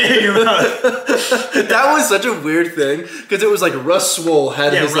with a chain in your mouth. That was such a weird thing because it was like Russ Swole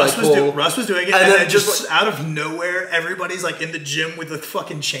had his Russ was doing it, and then just like, out of nowhere, everybody's like in the gym with a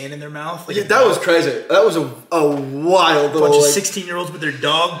fucking chain in their mouth. Like that was crazy. That was a wild little bunch of 16-year-olds with their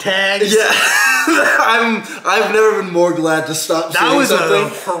dog tags. Yeah, I've never been more glad to stop. That was something. a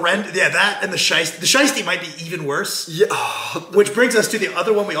horrendous. Yeah, that and the shiesty. The shiesty might be even worse. Yeah. Which brings us to the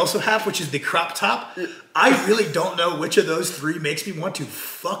other one we also have, which is the crop top. I really don't know which of those three makes me want to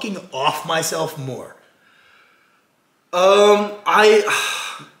fucking off myself more. And I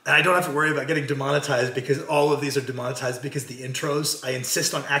don't have to worry about getting demonetized because all of these are demonetized because the intros, I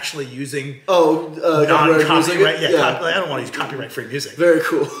insist on actually using non-copyright. I don't want to use copyright-free music. Very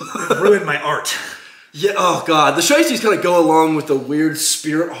cool. Ruin my art. Yeah, oh god. The shiesties kind of go along with the weird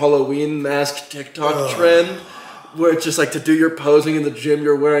spirit Halloween mask TikTok trend. where it's just like to do your posing in the gym,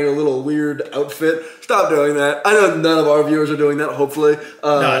 you're wearing a little weird outfit. Stop doing that. I know none of our viewers are doing that. Hopefully,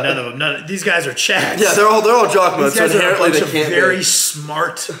 no, none of them. These guys are chads. Yeah, they're all jock mode. These guys so are a bunch they of can't very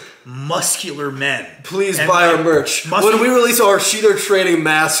smart, muscular men. Please buy our merch when we release our Sheether training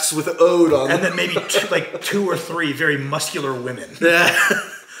masks with Ode on them. And then maybe two or three very muscular women. Yeah.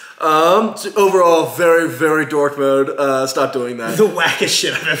 So overall, very, very dork mode. Stop doing that. The wackest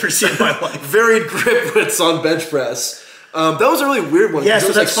shit I've ever seen in my life. Varied grip widths on bench press. That was a really weird one. Yeah,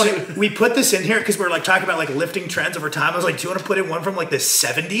 so that's funny. We put this in here because we're like talking about like lifting trends over time. I was like, do you want to put in one from like the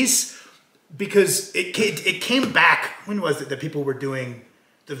 70s? Because it came back. When was it that people were doing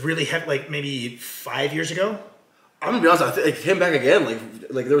the really heavy, like maybe 5 years ago? I'm gonna be honest. I think it came back again.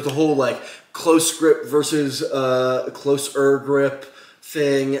 Like there was a whole like close grip versus closer grip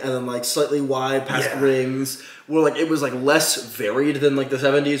thing, and then like slightly wide past rings, where like it was like less varied than like the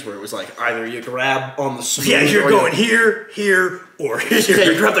 70s, where it was like either you grab on the smooth, you're going here, or here. Yeah,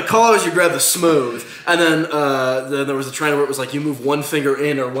 you grab the collars, you grab the smooth, and then there was a trend where it was like you move one finger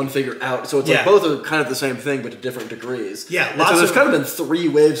in or one finger out, so it's like both are kind of the same thing but to different degrees. Yeah, so there's kind of been 3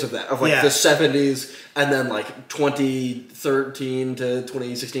 waves of that, of like the 70s, and then like 2013 to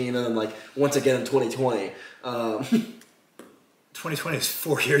 2016, and then like once again in 2020. 2020 is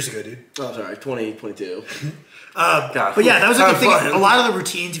 4 years ago, dude. Oh, sorry, 2022. God, but yeah, that was a good thing. A lot of the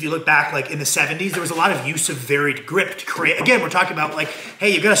routines, if you look back, like in the 70s, there was a lot of use of varied grip to create. Again, we're talking about like,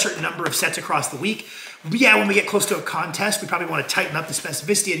 hey, you've got a certain number of sets across the week. Yeah, when we get close to a contest, we probably want to tighten up the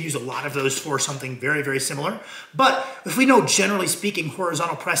specificity and use a lot of those for something very, very similar. But if we know, generally speaking,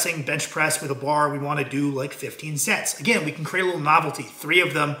 horizontal pressing, bench press with a bar, we want to do like 15 sets. Again, we can create a little novelty. 3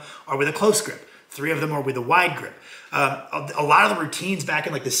 of them are with a close grip. 3 of them are with a wide grip. A lot of the routines back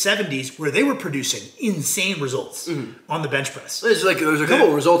in like the 70s where they were producing insane results on the bench press. There's a couple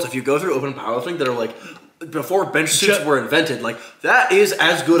of results if you go through open powerlifting that are like before bench suits were invented. Like that is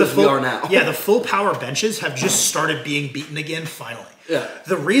as good as we are now. Yeah, the full power benches have just started being beaten again finally. Yeah.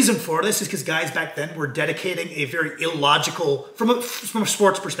 The reason for this is because guys back then were dedicating a very illogical, from a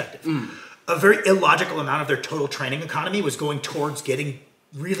sports perspective, a very illogical amount of their total training economy was going towards getting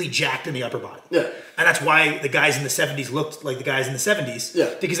really jacked in the upper body. Yeah. And that's why the guys in the 70s looked like the guys in the 70s.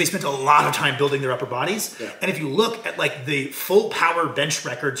 Yeah. Because they spent a lot of time building their upper bodies. Yeah. And if you look at like the full power bench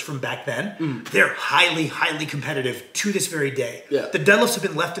records from back then, they're highly, highly competitive to this very day. Yeah. The deadlifts have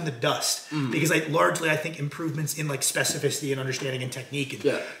been left in the dust because largely I think improvements in like specificity and understanding and technique. And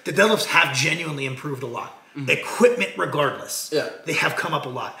the deadlifts have genuinely improved a lot. Equipment regardless. Yeah. They have come up a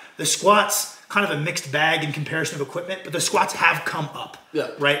lot. The squats, kind of a mixed bag in comparison of equipment, but the squats have come up,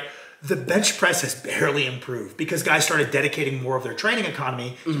 right? The bench press has barely improved because guys started dedicating more of their training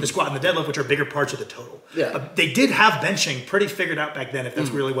economy to the squat and the deadlift, which are bigger parts of the total. Yeah. They did have benching pretty figured out back then, if that's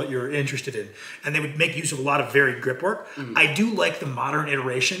really what you're interested in. And they would make use of a lot of varied grip work. I do like the modern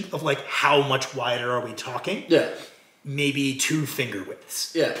iteration of like how much wider are we talking? Yeah. Maybe 2 finger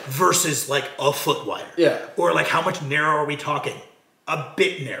widths. Yeah. Versus like a foot wider. Yeah. Or like how much narrower are we talking? A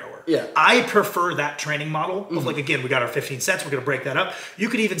bit narrower. Yeah. I prefer that training model of like, again, we got our 15 sets, we're going to break that up. You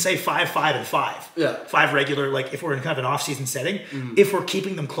could even say 5, 5, and 5. Yeah. 5 regular, like if we're in kind of an off-season setting, if we're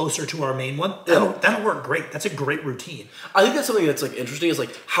keeping them closer to our main one, that'll work great. That's a great routine. I think that's something that's like interesting is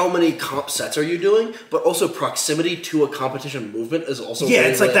like how many comp sets are you doing, but also proximity to a competition movement is also Yeah,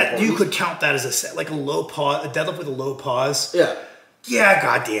 really, it's like really that. important. You could count that as a set, like a low pause, a deadlift with a low pause. Yeah. Yeah,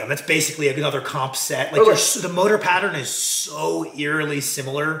 goddamn, that's basically another comp set. Like the motor pattern is so eerily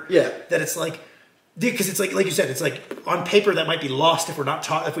similar. Yeah. That it's like, because it's like you said, it's like on paper that might be lost if we're not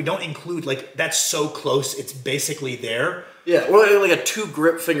taught, if we don't include like that's so close, it's basically there. Yeah, or like a 2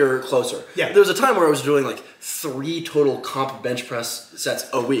 grip finger closer. Yeah. There was a time where I was doing like 3 total comp bench press sets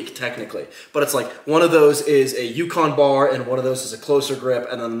a week, technically. But it's like one of those is a Yukon bar and one of those is a closer grip,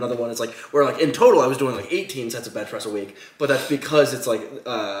 and then another one is like where like in total I was doing like 18 sets of bench press a week. But that's because it's like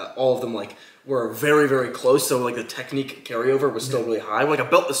all of them like were very, very close, so like the technique carryover was still really high. Like a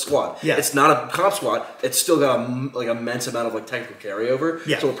beltless squat, it's not a comp squat. It's still got a like immense amount of like technical carryover.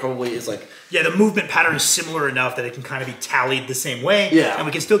 Yeah. So it probably is like the movement pattern is similar enough that it can kind of be tallied the same way. Yeah. And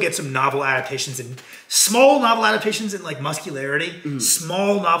we can still get some novel adaptations and small novel adaptations in like muscularity,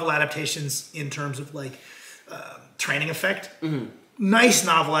 small novel adaptations in terms of like training effect. Nice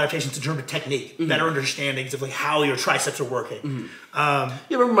novel adaptations in terms of technique, better understandings of like how your triceps are working. Yeah, I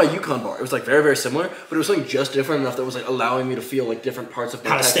remember my Yukon bar. It was like very, very similar, but it was something just different enough that was like allowing me to feel like different parts of my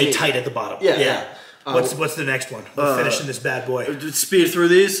how to technique. stay tight at the bottom. Yeah. What's the next one? We're finishing this bad boy. Speed through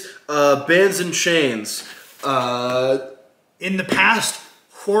these. Bands and chains. In the past,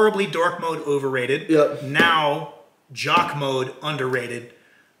 horribly dork mode overrated. Yep. Now, jock mode underrated.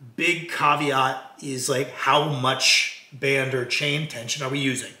 Big caveat is like how much band or chain tension are we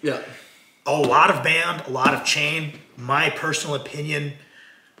using? Yeah. A lot of band, a lot of chain. My personal opinion,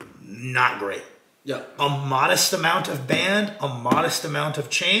 not great. Yeah. A modest amount of band, a modest amount of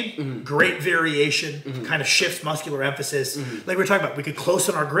chain, great variation, kind of shifts muscular emphasis. Like we were talking about, we could close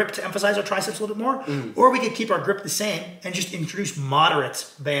in our grip to emphasize our triceps a little bit more, or we could keep our grip the same and just introduce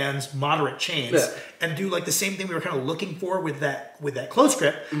moderate bands, moderate chains, and do like the same thing we were kind of looking for with that close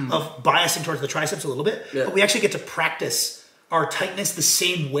grip of biasing towards the triceps a little bit. But we actually get to practice our tightness the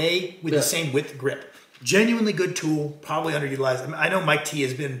same way with the same width grip. Genuinely good tool, probably underutilized. I mean, I know Mike T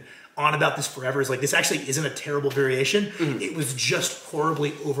has been on about this forever. Is like, this actually isn't a terrible variation. It was just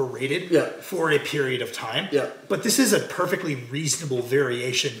horribly overrated for a period of time. But this is a perfectly reasonable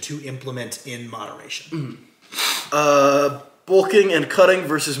variation to implement in moderation. Bulking and cutting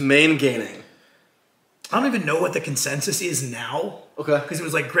versus main gaining. I don't even know what the consensus is now. Okay. Because it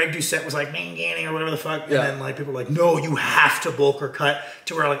was like Greg Doucette was like main gaining or whatever the fuck. And then like people were like, no, you have to bulk or cut,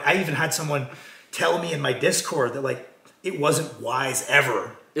 to where like I even had someone tell me in my Discord that like it wasn't wise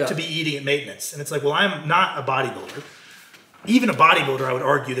ever to be eating at maintenance. And it's like, well, I'm not a bodybuilder. Even a bodybuilder, I would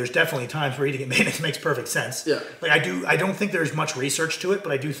argue, there's definitely times where eating at maintenance makes perfect sense. Like I don't think there's much research to it,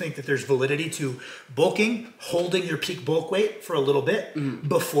 but I do think that there's validity to bulking, holding your peak bulk weight for a little bit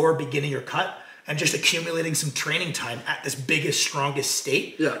before beginning your cut, and just accumulating some training time at this biggest, strongest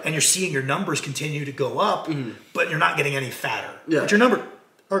state. And you're seeing your numbers continue to go up, but you're not getting any fatter. But your number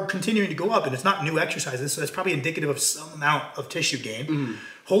are continuing to go up, and it's not new exercises, so that's probably indicative of some amount of tissue gain.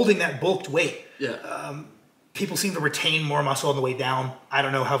 Holding that bulked weight, people seem to retain more muscle on the way down. I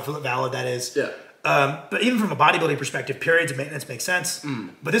don't know how valid that is. But even from a bodybuilding perspective, periods of maintenance make sense.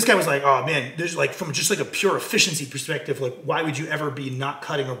 But this guy was like, oh man, there's like, from just like a pure efficiency perspective, like why would you ever be not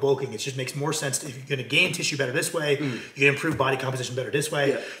cutting or bulking? It just makes more sense if you're going to gain tissue better this way, you can improve body composition better this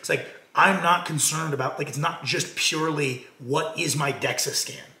way. It's like, I'm not concerned about, like, it's not just purely what is my DEXA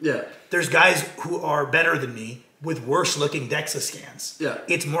scan. There's guys who are better than me with worse looking DEXA scans.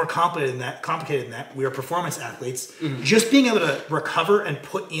 It's more complicated than that. We are performance athletes. Just being able to recover and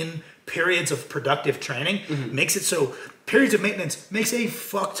put in periods of productive training makes it so periods of maintenance makes a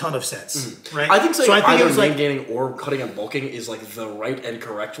fuck ton of sense, right? I think so. I think either it was main gaining or cutting and bulking is like the right and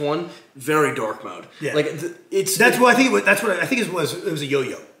correct one. Very dork mode. Like that's what I think. It was a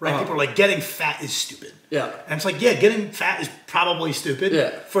yo-yo, right? People are like, getting fat is stupid. And it's like, getting fat is probably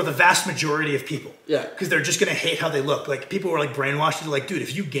stupid for the vast majority of people. Because they're just gonna hate how they look. Like people were like brainwashed. They're like, dude,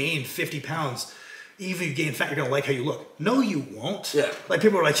 if you gain 50 pounds. Even if you gain fat, you're gonna like how you look. No, you won't. Like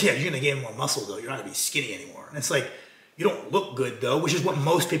people are like, yeah, you're gonna gain more muscle though. You're not gonna be skinny anymore. And it's like, you don't look good though, which is what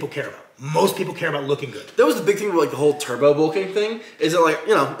most people care about. Most people care about looking good. That was the big thing with like the whole turbo bulking thing. Is that like,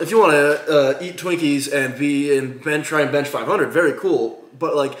 you know, if you want to eat Twinkies and try and bench 500, very cool.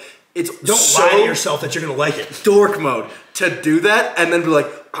 But like, don't lie to yourself that you're gonna like it. Dork mode to do that and then be like,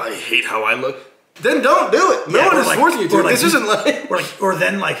 I hate how I look. Then don't do it. No one is forcing you to. This isn't like... Or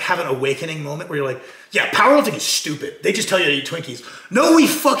then like have an awakening moment where you're like, yeah, powerlifting is stupid. They just tell you to eat Twinkies. No, we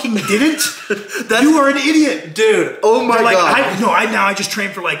fucking didn't. You are an idiot. Dude, oh my God. I just train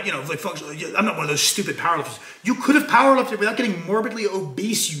for like, you know, like functional. I'm not one of those stupid powerlifters. You could have powerlifted without getting morbidly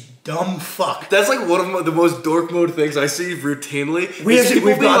obese, you dumb fuck. That's like one of the most dork mode things I see routinely.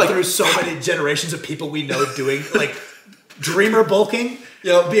 We've gone through so many generations of people we know doing like dreamer bulking.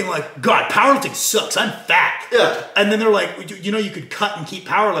 Being like, God, powerlifting sucks. I'm fat. And then they're like, you know, you could cut and keep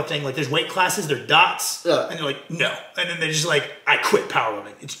powerlifting. Like, there's weight classes, they're dots. And you're like, no. And then they're just like, I quit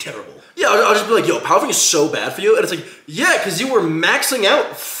powerlifting. It's terrible. I'll just be like, yo, powerlifting is so bad for you. And it's like, yeah, because you were maxing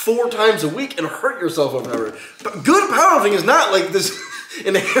out 4 times a week and hurt yourself over and over. But good powerlifting is not like this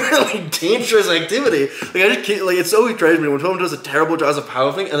inherently dangerous activity. Like, I just can't, like, it's always crazy to me when someone does a terrible job of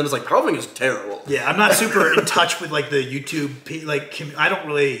powerlifting and then it's like, powerlifting is terrible. I'm not super in touch with like the YouTube, like,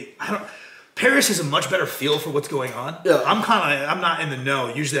 Paris has a much better feel for what's going on. I'm not in the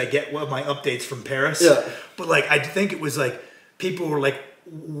know. Usually I get my updates from Paris. But like, I think it was like, people were like,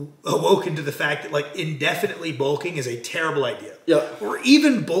 awoken to the fact that like indefinitely bulking is a terrible idea. Or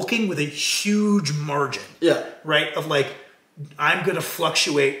even bulking with a huge margin. Right? Of like, I'm going to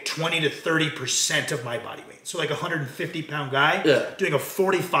fluctuate 20 to 30% of my body weight. So like a 150-pound guy doing a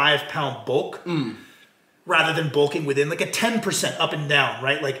 45-pound bulk rather than bulking within like a 10% up and down,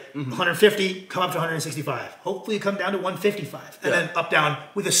 right? Like 150, come up to 165. Hopefully you come down to 155 and then up, down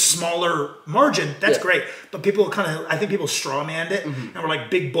with a smaller margin. That's great. But people I think people strawmanned it and were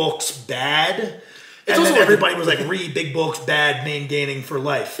like, big bulks bad. And then everybody was like, big bulks bad, main gaining for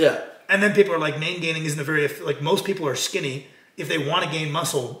life. And then people are like, main gaining isn't a very, like most people are skinny. If they want to gain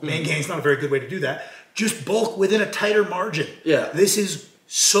muscle, main gaining is not a very good way to do that. Just bulk within a tighter margin. This is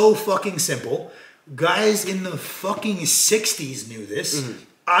So fucking simple. Guys in the fucking 60s knew this.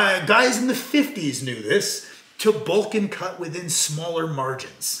 Guys in the 50s knew this. To bulk and cut within smaller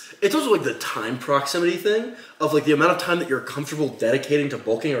margins. It's also like the time proximity thing of like the amount of time that you're comfortable dedicating to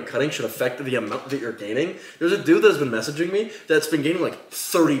bulking or cutting should affect the amount that you're gaining. There's a dude that's been messaging me that's been gaining like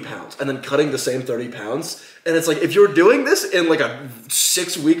 30 pounds and then cutting the same 30 pounds. And it's like, if you're doing this in like a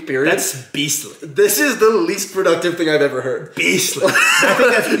 6-week period, That's beastly. this is the least productive thing I've ever heard. Beastly. I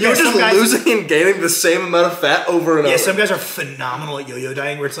think that's, You're just losing and gaining the same amount of fat over and over. Yeah, some guys are phenomenal at yo-yo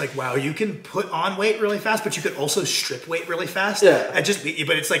dieting where it's like, wow, you can put on weight really fast, but you could also strip weight really fast. Yeah.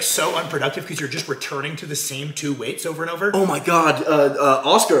 But it's like so unproductive because you're just returning to the same 2 weights over and over. Oh my god,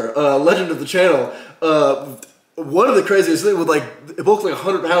 Oscar, legend of the channel, one of the craziest things was like, it bulked like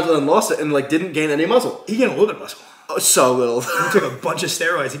 100 pounds and then lost it and like didn't gain any muscle. He gained a little bit of muscle. Oh, so little. He took a bunch of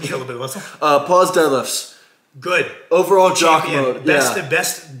steroids, he gained a little bit of muscle. Pause deadlifts. Good. Overall jock Champion. mode.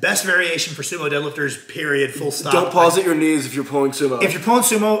 Best variation for sumo deadlifters, period, full stop. Don't pause at your knees if you're pulling sumo. If you're pulling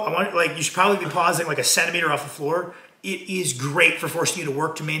sumo, you should probably be pausing like a centimeter off the floor. It is great for forcing you to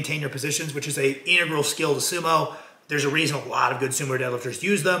work to maintain your positions, which is an integral skill to sumo. There's a reason a lot of good sumo deadlifters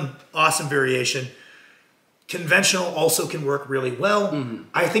use them. Awesome variation. Conventional also can work really well.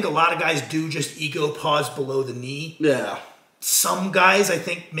 I think a lot of guys do just ego pause below the knee. Yeah. Some guys, I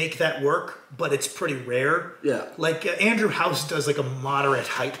think, make that work, but it's pretty rare. Yeah. Like Andrew House does like a moderate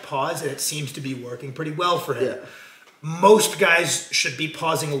height pause, and it seems to be working pretty well for him. Yeah. Most guys should be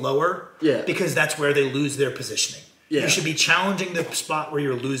pausing lower because that's where they lose their positioning. Yeah. You should be challenging the spot where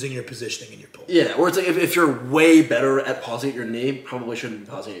you're losing your positioning in your pull. Yeah, or it's like if you're way better at pausing at your knee, probably shouldn't be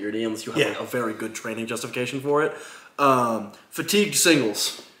pausing at your knee unless you have like a very good training justification for it. Fatigued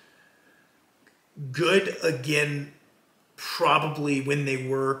singles. Good, again, probably when they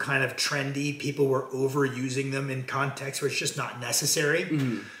were kind of trendy, people were overusing them in contexts where it's just not necessary.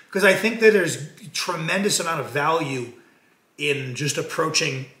 Because I think that there's tremendous amount of value in just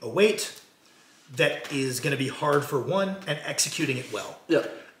approaching a weight that is going to be hard for one and executing it well. Yeah.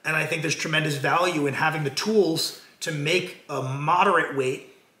 And I think there's tremendous value in having the tools to make a moderate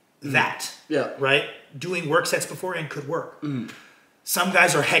weight that. Yeah. Right? Doing work sets beforehand could work. Some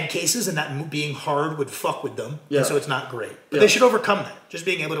guys are head cases and that being hard would fuck with them. Yeah. And so it's not great. But they should overcome that. Just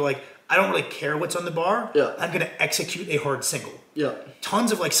being able to like, I don't really care what's on the bar. Yeah. I'm going to execute a hard single. Yeah.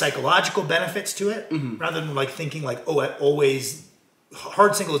 Tons of like psychological benefits to it rather than like thinking like, oh, I always...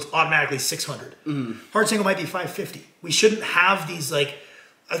 Hard single is automatically 600. Hard single might be 550. We shouldn't have these like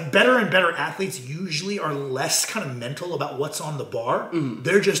better and better athletes usually are less kind of mental about what's on the bar.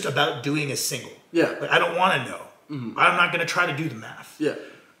 They're just about doing a single. Yeah. Like, I don't want to know. I'm not going to try to do the math. Yeah.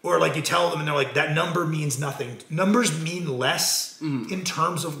 Or like you tell them and they're like, that number means nothing. Numbers mean less in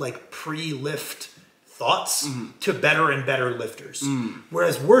terms of like pre-lift thoughts to better and better lifters.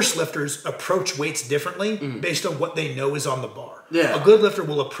 Whereas worse lifters approach weights differently based on what they know is on the bar. Yeah. A good lifter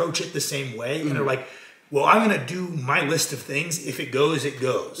will approach it the same way and they're like, well, I'm going to do my list of things. If it goes, it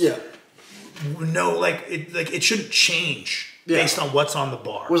goes. Yeah. No, it shouldn't change based on what's on the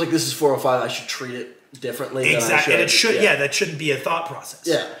bar. Whereas like this is 405, I should treat it differently. Exactly. Than I And it should, that shouldn't be a thought process.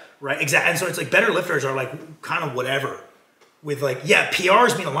 Yeah. Right. Exactly. And so it's like better lifters are like kind of whatever. With like,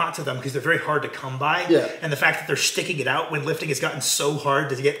 PRs mean a lot to them because they're very hard to come by. Yeah. And the fact that they're sticking it out when lifting has gotten so hard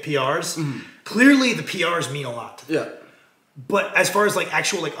to get PRs, clearly the PRs mean a lot to them. Yeah. But as far as like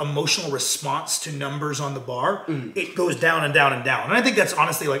actual like emotional response to numbers on the bar, it goes down and down and down. And I think that's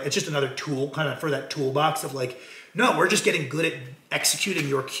honestly like, it's just another tool kind of for that toolbox of like, no, we're just getting good at executing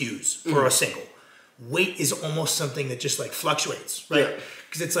your cues for a single. Weight is almost something that just like fluctuates, right? Yeah.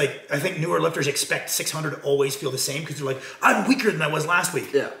 Because it's like, I think newer lifters expect 600 to always feel the same because they're like, I'm weaker than I was last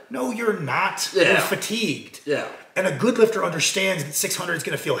week. Yeah. No, you're not. Yeah. You're fatigued. Yeah. And a good lifter understands that 600 is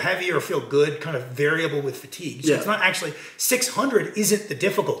going to feel heavy or feel good, kind of variable with fatigue. So it's not actually, 600 isn't the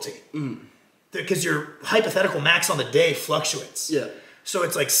difficulty. Because your hypothetical max on the day fluctuates. Yeah. So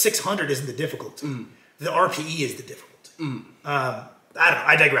it's like 600 isn't the difficulty. The RPE is the difficulty. I don't know.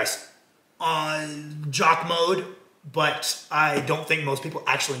 I digress. On Jock mode, but I don't think most people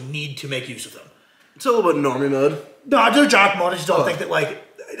actually need to make use of them. It's a little bit normie mode. No, I do Jock mode. I just don't think that like,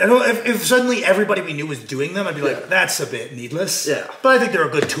 I don't, if suddenly everybody we knew was doing them, I'd be like, that's a bit needless. Yeah. But I think they're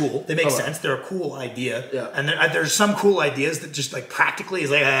a good tool. They make sense. They're a cool idea. Yeah. And there's some cool ideas that just like practically is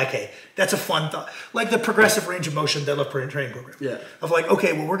like, okay, that's a fun thought. Like the progressive range of motion deadlift training program. Yeah. Of like,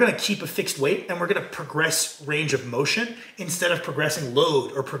 okay, well, we're going to keep a fixed weight and we're going to progress range of motion instead of progressing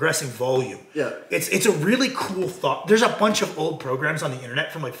load or progressing volume. Yeah. It's a really cool thought. There's a bunch of old programs on the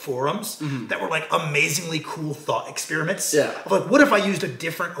internet from like forums that were like amazingly cool thought experiments. Yeah. Of like, what if I used a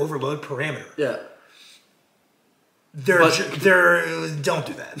different overload parameter? Yeah. don't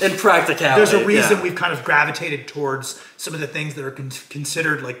do that. In practicality. There's a reason we've kind of gravitated towards some of the things that are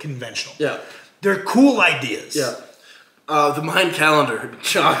considered like conventional. Yeah. They're cool ideas. Yeah. The mind calendar,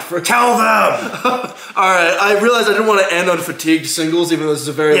 Jock. Tell them! All right, I realized I didn't want to end on fatigued singles, even though this is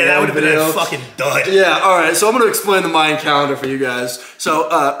a very that long would have been video. a fucking dud. Yeah, all right, so I'm going to explain the mind calendar for you guys. So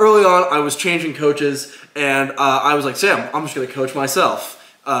early on, I was changing coaches, and I was like, Sam, I'm just going to coach myself.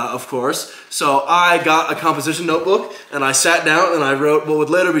 Of course. So I got a composition notebook and I sat down and I wrote what would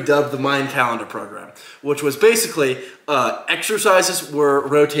later be dubbed the Mind Calendar program, which was basically exercises were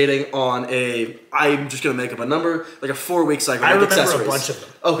rotating on I'm just going to make up a number, like a 4-week cycle. I like remember accessories. a bunch of them.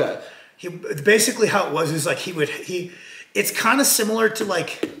 Okay. Basically how it was is like it's kind of similar to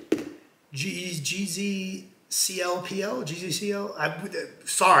like GZCLPL.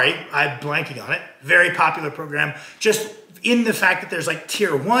 Sorry, I'm blanking on it. Very popular program. Just in the fact that there's like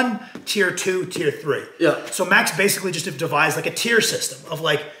tier 1, tier 2, tier 3. Yeah. So Max basically just devised like a tier system of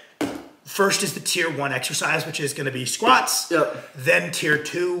like, first is the tier 1 exercise, which is going to be squats. Yep. Then tier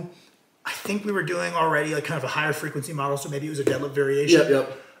 2, I think we were doing already like kind of a higher frequency model, so maybe it was a deadlift variation.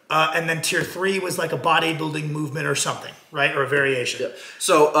 Yep. And then tier 3 was like a bodybuilding movement or something, right? Or a variation. Yeah.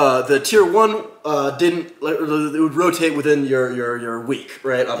 So the tier 1 it would rotate within your week,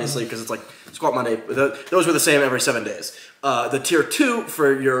 right? Obviously, because it's like squat Monday. Those were the same every 7 days. The tier 2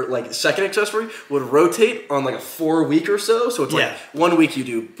 for your like second accessory would rotate on like a 4-week or so. So it's like 1 week you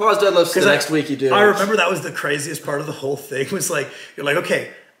do pause deadlifts, the next week you do. I remember that was the craziest part of the whole thing was like, you're like,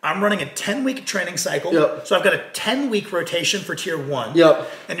 okay, I'm running a 10-week training cycle. Yep. So I've got a 10-week rotation for tier 1. Yep.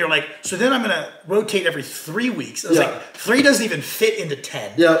 And you're like, so then I'm going to rotate every 3 weeks. I was like, 3 doesn't even fit into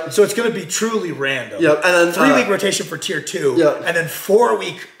 10. Yep. So it's going to be truly random. Yep. And then 3-week rotation for tier 2. Yep. And then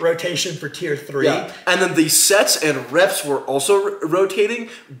 4-week rotation for tier 3. Yeah. And then the sets and reps were also rotating,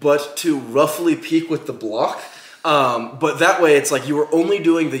 but to roughly peak with the block. But that way it's like you were only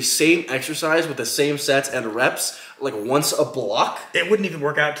doing the same exercise with the same sets and reps like once a block. It wouldn't even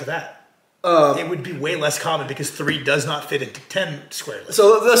work out to that. It would be way less common because 3 does not fit into 10 squarely.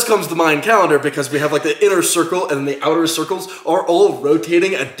 So this comes the mind calendar because we have like the inner circle and the outer circles are all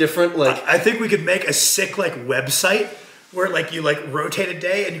rotating at different like... I think we could make a sick like website where like you like rotate a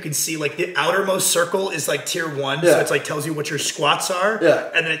day and you can see like the outermost circle is like tier 1, so it's like tells you what your squats are,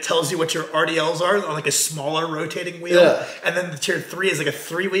 and then it tells you what your RDLs are on like a smaller rotating wheel, and then the tier 3 is like a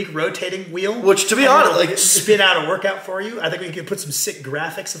 3-week rotating wheel, which to be honest, like spit out a workout for you. I think we could put some sick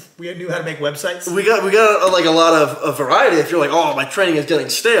graphics if we knew how to make websites. We got like a lot of variety. If you're like, oh, my training is getting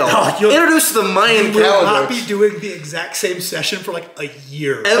stale, introduce the Mayan calendar. You will not be doing the exact same session for like a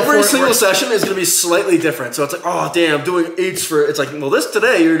year. Every single session is going to be slightly different. So it's like, oh damn, doing each for it's like, well, this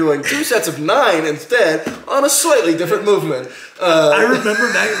today you're doing 2 sets of 9 instead on a slightly different movement. I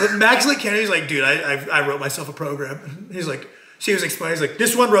remember Max like Kennedy's like, dude, I wrote myself a program. He's like, she was explaining, he's like,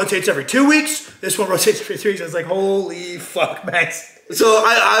 this one rotates every 2 weeks, this one rotates every 3 weeks. I was like, holy fuck, Max. So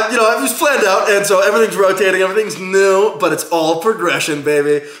I it was planned out, and so everything's rotating, everything's new, but it's all progression,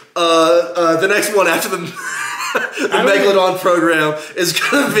 baby. The next one after the Megalodon program is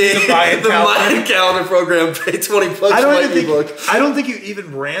going to be the Mayan calendar program. Pay $20 for my ebook. I don't think you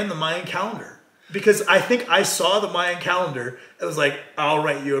even ran the Mayan calendar because I think I saw the Mayan calendar. It was like, I'll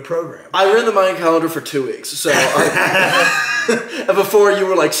write you a program. I ran the Mayan calendar for 2 weeks, so and before you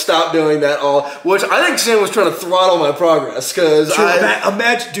were like, stop doing that all, which I think Sam was trying to throttle my progress because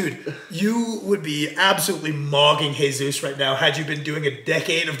imagine, dude, you would be absolutely mogging Jesus right now had you been doing a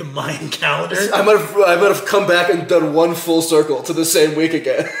decade of the Mayan calendar. I might have come back and done one full circle to the same week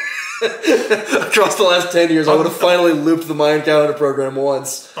again. Across the last 10 years, I would have finally looped the Mayan calendar program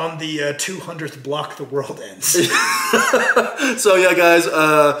once. On the 200th block, the world ends. So yeah, guys.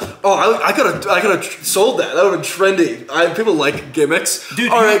 I could have sold that. That would have been trendy. People like gimmicks.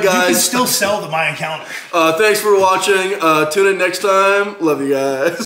 Dude, all right, guys. You can still sell the Mayan calendar. Thanks for watching. Tune in next time. Love you guys.